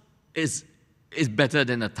courts is better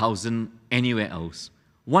than 1,000 anywhere else.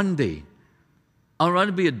 One day. I'd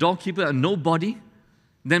rather be a doorkeeper, a nobody,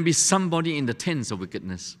 than be somebody in the tents of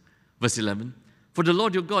wickedness. Verse 11. For the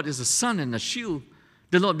Lord your God is a sun and a shield.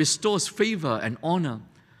 The Lord bestows favor and honor.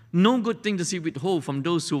 No good thing does he withhold from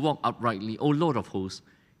those who walk uprightly, O Lord of hosts.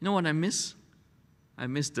 You know what I miss? I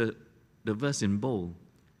miss the verse in bold.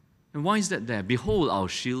 And why is that there? Behold our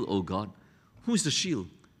shield, O God. Who is the shield?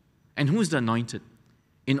 And who is the anointed?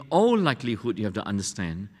 In all likelihood, you have to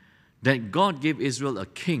understand that God gave Israel a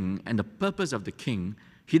king, and the purpose of the king,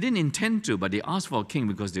 he didn't intend to, but they asked for a king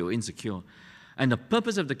because they were insecure. And the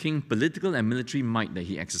purpose of the king, political and military might that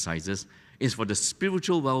he exercises, is for the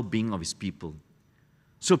spiritual well-being of his people.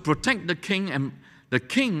 So protect the king, and the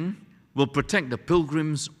king will protect the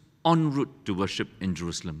pilgrims en route to worship in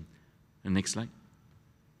Jerusalem. The next slide.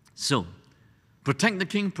 So, protect the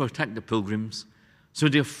king, protect the pilgrims. So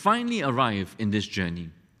they finally arrive in this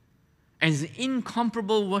journey. And it's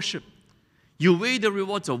incomparable worship. You weigh the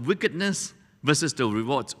rewards of wickedness versus the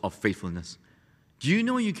rewards of faithfulness. Do you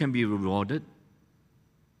know you can be rewarded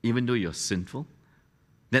even though you're sinful?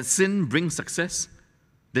 That sin brings success.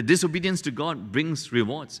 That disobedience to God brings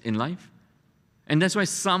rewards in life. And that's why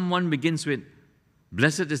Psalm 1 begins with,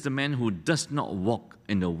 blessed is the man who does not walk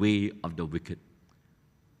in the way of the wicked.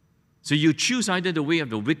 So you choose either the way of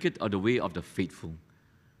the wicked or the way of the faithful.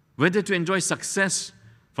 Whether to enjoy success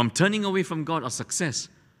from turning away from God or success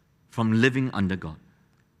from living under God.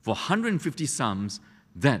 For 150 Psalms,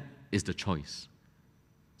 that is the choice.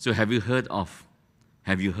 So have you heard of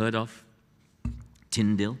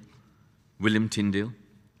Tyndale? William Tyndale?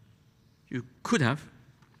 You could have,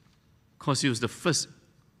 because he was the first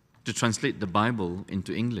to translate the Bible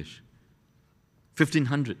into English.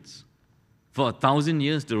 1500s. For 1,000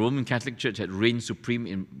 years, the Roman Catholic Church had reigned supreme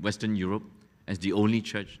in Western Europe as the only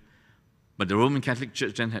church. But the Roman Catholic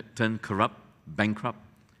Church then had turned corrupt,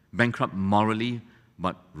 bankrupt morally,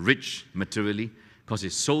 but rich materially, because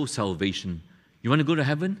it sold salvation. You want to go to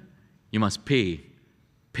heaven? You must pay.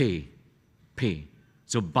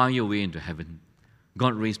 So buy your way into heaven.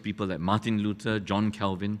 God raised people like Martin Luther, John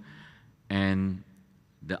Calvin, and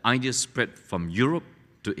the idea spread from Europe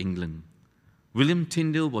to England. William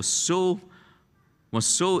Tyndale was so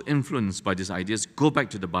influenced by these ideas. Go back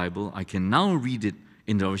to the Bible. I can now read it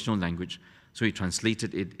in the original language. So he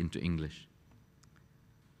translated it into English.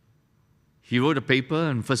 He wrote a paper,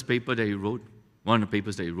 and first paper that he wrote, one of the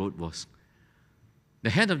papers that he wrote was, the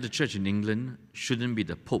head of the church in England shouldn't be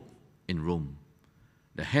the Pope in Rome.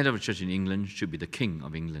 The head of the church in England should be the King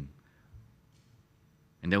of England.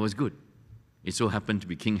 And that was good. It so happened to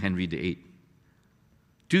be King Henry VIII.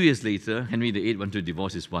 2 years later, Henry VIII wanted to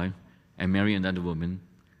divorce his wife and marry another woman.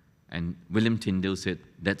 And William Tyndale said,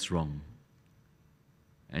 that's wrong.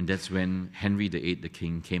 And that's when Henry VIII, the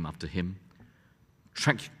king, came after him.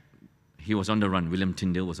 He was on the run. William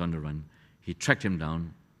Tyndale was on the run. He tracked him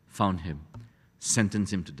down, found him,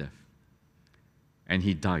 sentenced him to death. And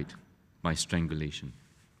he died by strangulation.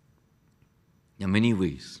 There are many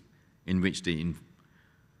ways in which they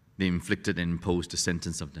inflicted and imposed the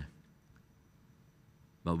sentence of death.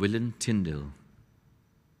 But William Tyndale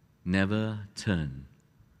never turned,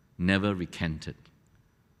 never recanted.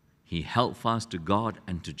 He held fast to God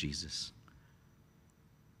and to Jesus.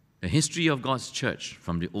 The history of God's church,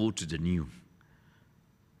 from the old to the new,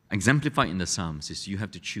 exemplified in the Psalms, is you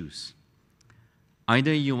have to choose.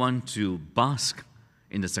 Either you want to bask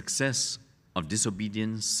in the success of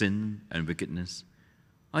disobedience, sin, and wickedness.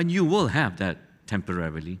 And you will have that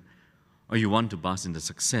temporarily, or you want to bask in the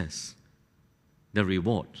success, the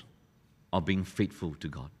reward of being faithful to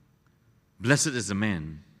God. Blessed is the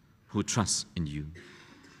man who trusts in you.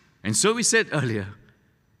 And so we said earlier,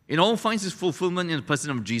 it all finds its fulfillment in the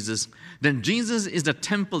person of Jesus. Then Jesus is the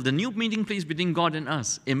temple, the new meeting place between God and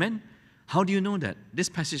us. Amen? How do you know that? This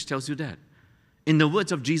passage tells you that. In the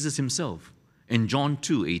words of Jesus himself, in John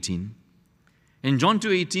 2:18. In John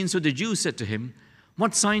 2:18, so the Jews said to him,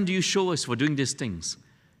 "What sign do you show us for doing these things?"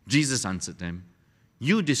 Jesus answered them,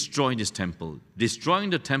 "You destroy this temple." Destroying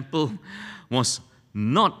the temple was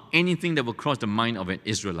not anything that would cross the mind of an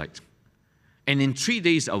Israelite. "And in 3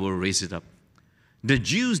 days I will raise it up." The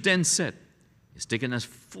Jews then said, "It's taken us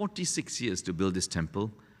 46 years to build this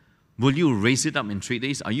temple. Will you raise it up in 3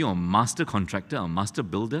 days? Are you a master contractor, a master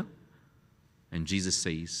builder?" And Jesus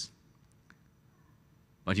says,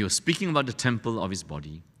 but he was speaking about the temple of his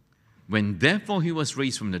body. When therefore he was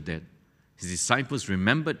raised from the dead, his disciples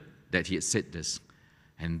remembered that he had said this.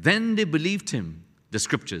 And then they believed him, the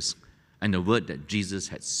scriptures, and the word that Jesus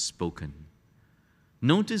had spoken.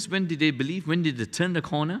 Notice, when did they believe? When did they turn the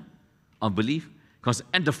corner of belief? Because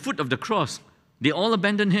at the foot of the cross, they all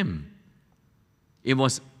abandoned him. It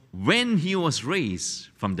was when he was raised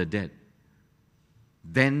from the dead,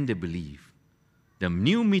 then they believed. The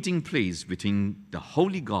new meeting place between the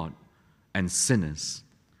holy God and sinners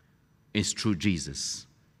is through Jesus,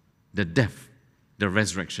 the death, the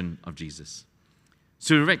resurrection of Jesus.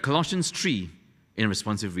 So we read Colossians 3 in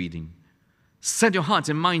responsive reading. Set your hearts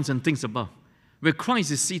and minds on things above, where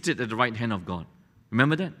Christ is seated at the right hand of God.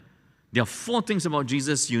 Remember that? There are 4 things about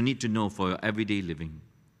Jesus you need to know for your everyday living.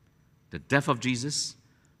 The death of Jesus,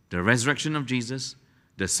 the resurrection of Jesus,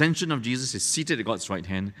 the ascension of Jesus is seated at God's right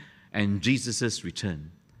hand, and Jesus'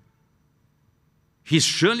 return. He's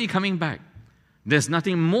surely coming back. There's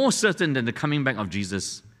nothing more certain than the coming back of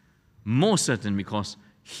Jesus. More certain because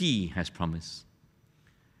he has promised.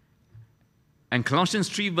 And Colossians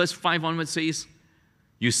 3 verse 5 onwards says,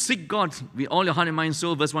 you seek God with all your heart and mind,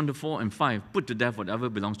 soul, verse 1 to 4 and 5. Put to death whatever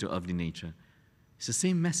belongs to your earthly nature. It's the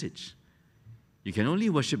same message. You can only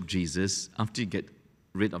worship Jesus after you get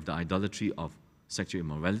rid of the idolatry of sexual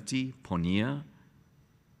immorality, porneia,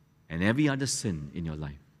 and every other sin in your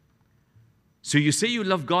life. So you say you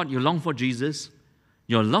love God, you long for Jesus.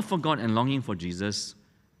 Your love for God and longing for Jesus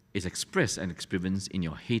is expressed and experienced in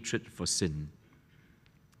your hatred for sin.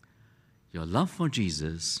 Your love for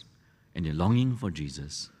Jesus and your longing for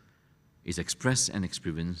Jesus is expressed and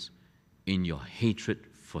experienced in your hatred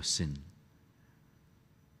for sin.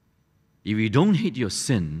 If you don't hate your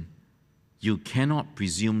sin, you cannot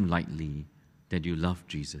presume lightly that you love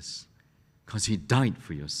Jesus, because he died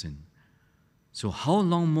for your sin. So how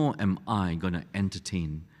long more am I going to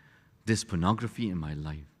entertain this pornography in my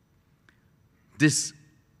life? This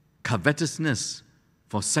covetousness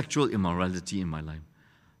for sexual immorality in my life?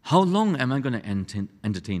 How long am I going to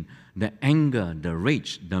entertain the anger, the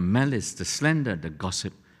rage, the malice, the slander, the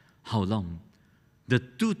gossip? How long? The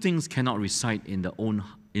two things cannot reside in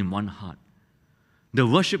one heart. The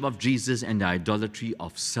worship of Jesus and the idolatry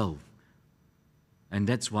of self. And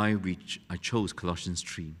that's why I chose Colossians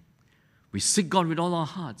 3. We seek God with all our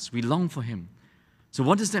hearts. We long for him. So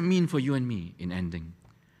what does that mean for you and me in ending?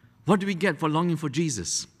 What do we get for longing for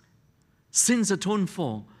Jesus? Sins atoned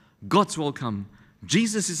for, God's welcome.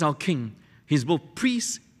 Jesus is our King. He's both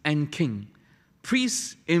priest and king.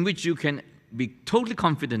 Priest in which you can be totally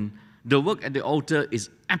confident the work at the altar is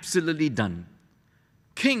absolutely done.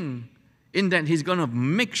 King in that he's going to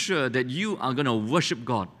make sure that you are going to worship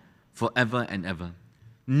God forever and ever.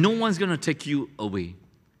 No one's going to take you away.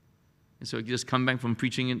 And so I just come back from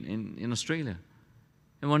preaching in Australia.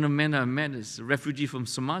 And one of the men I met is a refugee from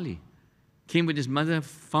Somalia. Came with his mother,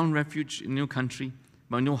 found refuge in a new country,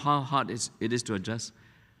 but I know how hard it is to adjust.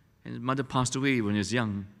 And his mother passed away when he was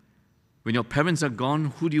young. When your parents are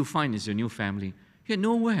gone, who do you find is your new family? He had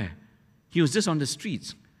nowhere. He was just on the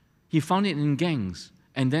streets. He found it in gangs.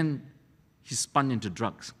 And then he spun into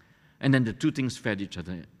drugs. And then the two things fed each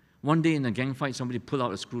other. One day in a gang fight, somebody pulled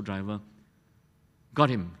out a screwdriver, got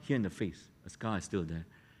him here in the face. A scar is still there.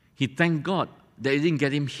 He thanked God that it didn't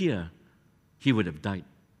get him here. He would have died.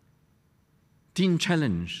 Teen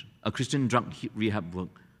Challenge, a Christian drug rehab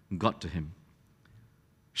work, got to him.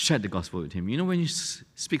 Shared the gospel with him. You know, when he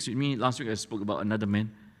speaks with me, last week I spoke about another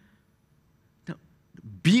man.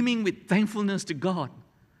 Beaming with thankfulness to God.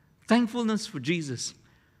 Thankfulness for Jesus.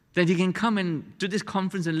 That he can come to this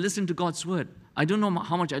conference and listen to God's word. I don't know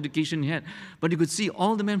how much education he had, but you could see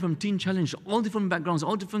all the men from Teen Challenge, all different backgrounds,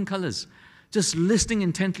 all different colors, just listening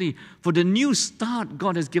intently for the new start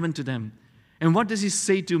God has given to them. And what does he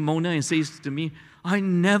say to Mona and says to me? I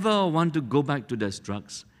never want to go back to those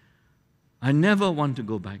drugs. I never want to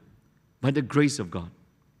go back. By the grace of God.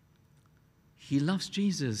 He loves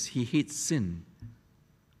Jesus. He hates sin.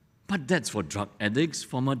 But that's for drug addicts,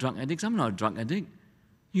 former drug addicts. I'm not a drug addict.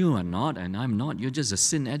 You are not, and I'm not. You're just a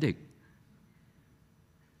sin addict.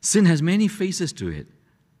 Sin has many faces to it.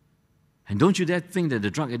 And don't you dare think that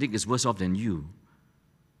the drug addict is worse off than you.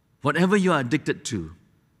 Whatever you are addicted to,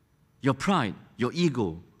 your pride, your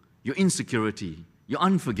ego, your insecurity, your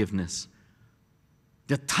unforgiveness,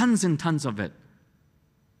 there are tons and tons of it.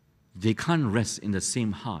 They can't rest in the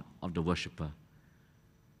same heart of the worshiper.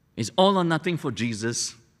 It's all or nothing for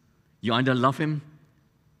Jesus. You either love him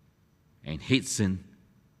and hate sin,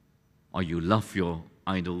 or you love your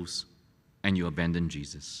idols and you abandon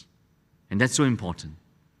Jesus. And that's so important.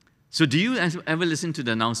 So do you ever listen to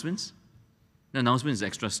the announcements? The announcement is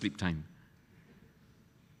extra sleep time.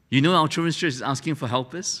 You know our children's church is asking for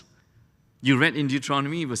helpers. You read in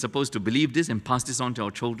Deuteronomy, we're supposed to believe this and pass this on to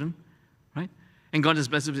our children, right? And God has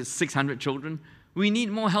blessed us with 600 children. We need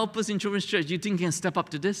more helpers in children's church. Do you think you can step up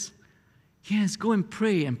to this? Yes, go and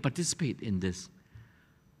pray and participate in this.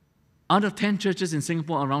 Out of 10 churches in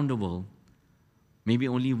Singapore around the world, maybe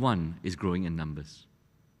only one is growing in numbers.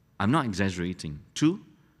 I'm not exaggerating. 2,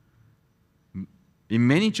 in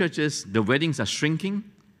many churches, the weddings are shrinking,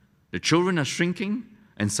 the children are shrinking,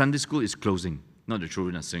 and Sunday school is closing. Not the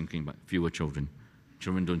children are shrinking, but fewer children.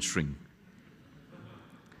 Children don't shrink.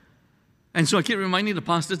 And so I keep reminding the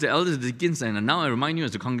pastors, the elders, the deacons, and now I remind you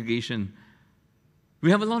as a congregation, we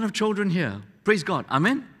have a lot of children here. Praise God.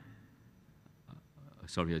 Amen?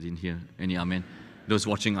 Sorry, I didn't hear any amen. Those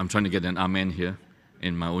watching, I'm trying to get an amen here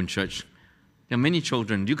in my own church. There are many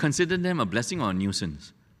children. Do you consider them a blessing or a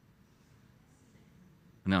nuisance?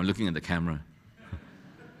 Now I'm looking at the camera.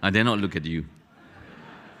 I dare not look at you.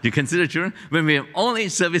 Do you consider children? When we have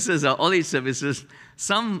all-age services,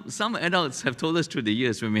 some adults have told us through the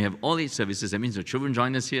years, when we have all-age services, that means the children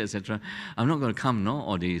join us here, etc. I'm not going to come, no?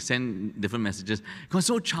 Or they send different messages. Because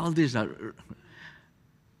so childish.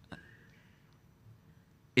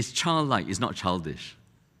 It's childlike, it's not childish.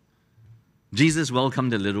 Jesus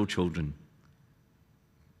welcomed the little children.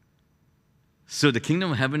 So the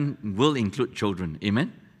kingdom of heaven will include children.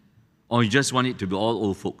 Amen? Or you just want it to be all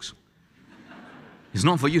old folks? It's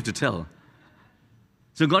not for you to tell.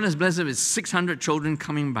 So God has blessed us with 600 children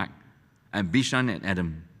coming back at Bishan and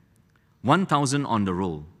Adam. 1,000 on the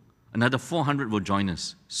roll. Another 400 will join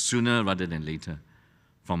us sooner rather than later,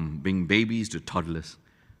 from being babies to toddlers.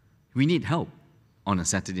 We need help on a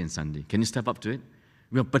Saturday and Sunday. Can you step up to it?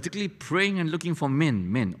 We are particularly praying and looking for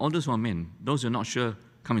men. All those who are men. Those who are not sure,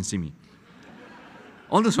 come and see me.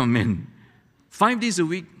 All those who are men. 5 days a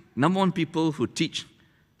week, number one people who teach.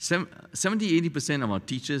 70-80% of our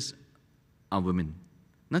teachers are women.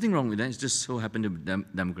 Nothing wrong with that. It's just so happened to be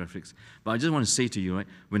demographics. But I just want to say to you, right,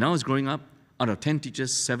 when I was growing up, out of 10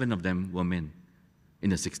 teachers, 7 of them were men in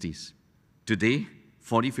the 60s. Today,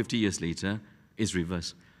 40, 50 years later, it's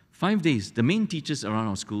reversed. 5 days, the main teachers around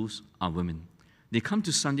our schools are women. They come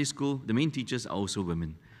to Sunday school, the main teachers are also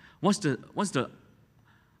women. What's the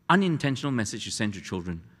unintentional message you send to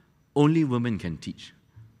children? Only women can teach.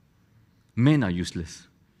 Men are useless.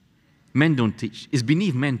 Men don't teach. It's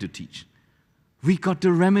beneath men to teach. We got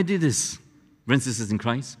to remedy this, brothers and sisters in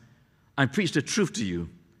Christ. I preach the truth to you,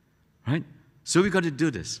 right? So we got to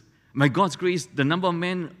do this. By God's grace, the number of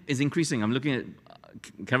men is increasing. I'm looking at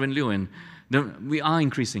Karen Liu, and we are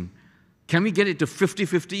increasing. Can we get it to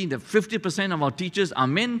 50-50? That 50% of our teachers are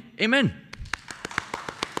men? Amen.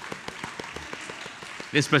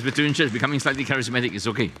 This Presbyterian church becoming slightly charismatic is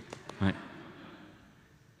okay, right?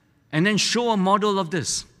 And then show a model of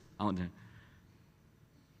this out there.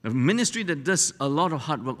 A ministry that does a lot of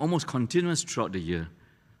hard work, almost continuous throughout the year.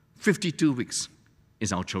 52 weeks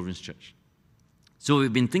is our children's church. So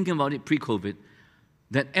we've been thinking about it pre-COVID,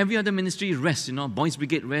 that every other ministry rests, Boys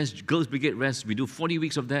Brigade rest, Girls Brigade rest. We do 40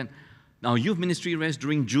 weeks of that. Our youth ministry rests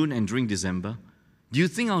during June and during December. Do you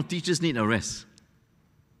think our teachers need a rest?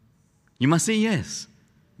 You must say yes.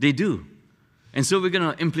 They do. And so we're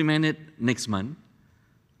going to implement it next month,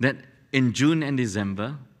 that in June and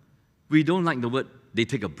December, we don't like the word, they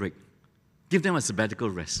take a break. Give them a sabbatical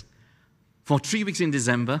rest. For 3 weeks in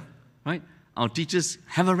December, right, our teachers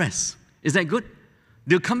have a rest. Is that good?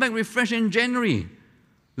 They'll come back refreshed in January,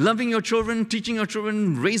 loving your children, teaching your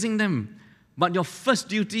children, raising them. But your first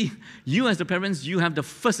duty, you as the parents, you have the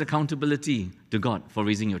first accountability to God for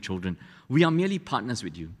raising your children. We are merely partners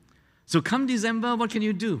with you. So come December, what can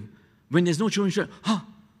you do? When there's no children's church,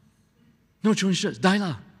 no children's church, die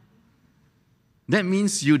lah. That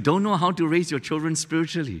means you don't know how to raise your children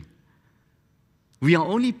spiritually. We are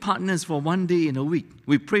only partners for one day in a week.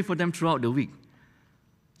 We pray for them throughout the week.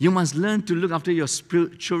 You must learn to look after your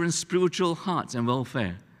children's spiritual hearts and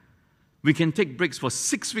welfare. We can take breaks for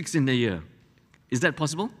 6 weeks in the year. Is that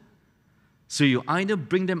possible? So you either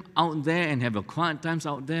bring them out there and have your quiet times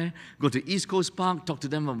out there, go to East Coast Park, talk to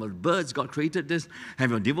them about birds, God created this,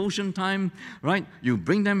 have your devotion time, right? You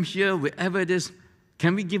bring them here, wherever it is.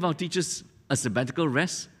 Can we give our teachers a sabbatical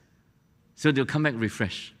rest so they'll come back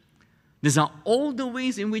refreshed? These are all the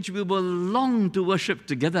ways in which we will long to worship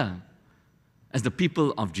together as the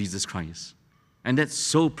people of Jesus Christ. And that's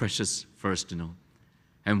so precious for us to know.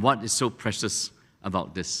 And what is so precious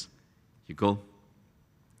about this? You go.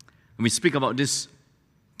 When we speak about this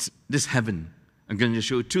heaven, I'm going to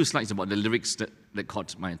show you 2 slides about the lyrics that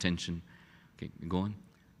caught my attention. Okay, go on.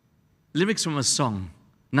 Lyrics from a song.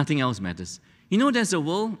 Nothing else matters. You know there's a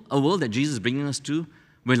world that Jesus is bringing us to,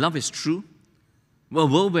 where love is true, a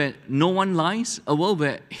world where no one lies, a world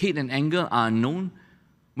where hate and anger are unknown.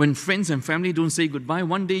 When friends and family don't say goodbye,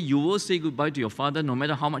 one day you will say goodbye to your father no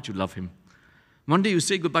matter how much you love him. One day you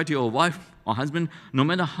say goodbye to your wife or husband no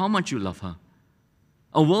matter how much you love her.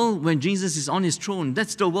 A world when Jesus is on his throne,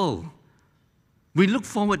 that's the world. We look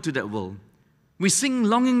forward to that world. We sing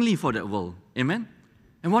longingly for that world. Amen?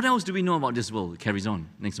 And what else do we know about this world? It carries on.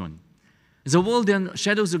 Next one. It's a world where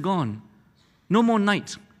shadows are gone. No more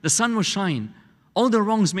night. The sun will shine. All the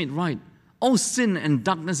wrongs made right. All sin and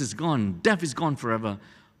darkness is gone. Death is gone forever.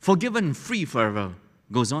 Forgiven, free forever.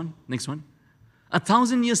 Goes on. Next one.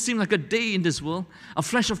 1,000 years seem like a day in this world. A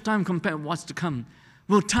flash of time compared to what's to come.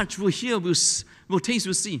 We'll touch, we'll hear, we'll taste,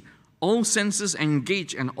 we'll see. All senses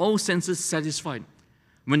engaged and all senses satisfied.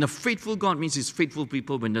 When the faithful God meets his faithful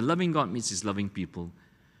people, when the loving God meets his loving people,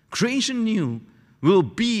 creation new will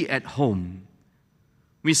be at home.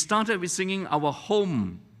 We started with singing our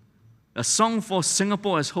home, a song for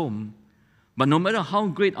Singapore as home. But no matter how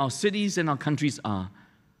great our cities and our countries are,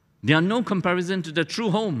 they are no comparison to the true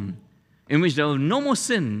home in which there will be no more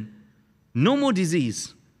sin, no more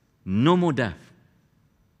disease, no more death.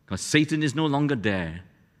 Because Satan is no longer there,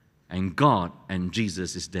 and God and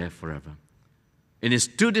Jesus is there forever. It is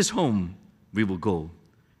to this home we will go.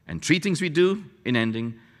 And 3 things we do in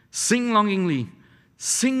ending: sing longingly,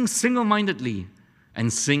 sing single-mindedly,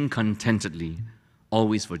 and sing contentedly,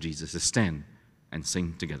 always for Jesus. Let's stand and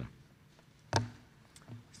sing together.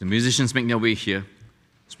 As the musicians make their way here,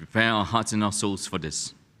 let's prepare our hearts and our souls for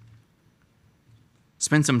this.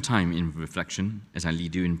 Spend some time in reflection as I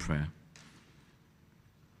lead you in prayer.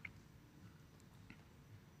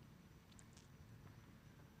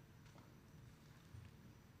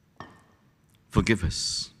 Forgive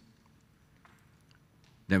us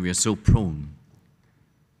that we are so prone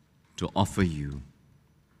to offer you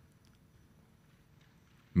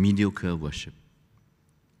mediocre worship.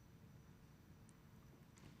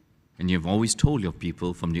 And you have always told your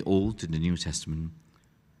people from the Old to the New Testament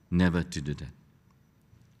never to do that.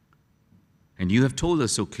 And you have told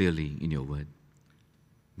us so clearly in your word,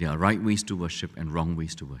 there are right ways to worship and wrong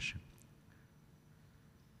ways to worship.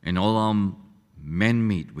 And all our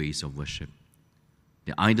man-made ways of worship,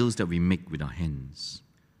 the idols that we make with our hands,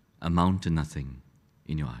 amount to nothing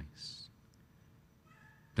in your eyes.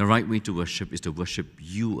 The right way to worship is to worship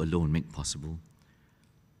you alone make possible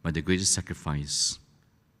by the greatest sacrifice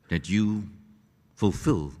that you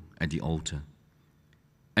fulfill at the altar,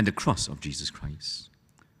 at the cross of Jesus Christ.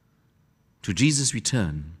 To Jesus we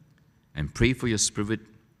turn and pray for your Spirit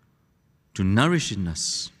to nourish in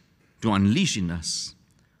us, to unleash in us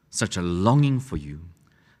such a longing for you,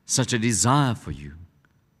 such a desire for you,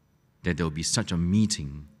 that there will be such a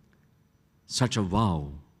meeting, such a wow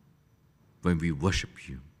when we worship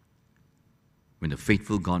you. When the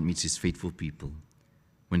faithful God meets his faithful people,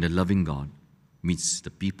 when the loving God meets the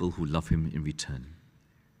people who love him in return.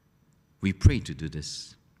 We pray to do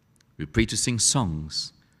this. We pray to sing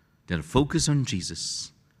songs that are focused on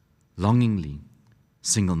Jesus, longingly,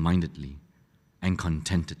 single-mindedly, and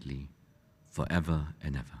contentedly, forever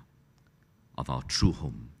and ever. Of our true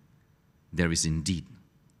home, there is indeed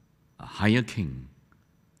a higher king,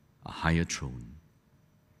 a higher throne.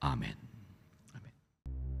 Amen.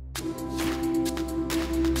 Amen.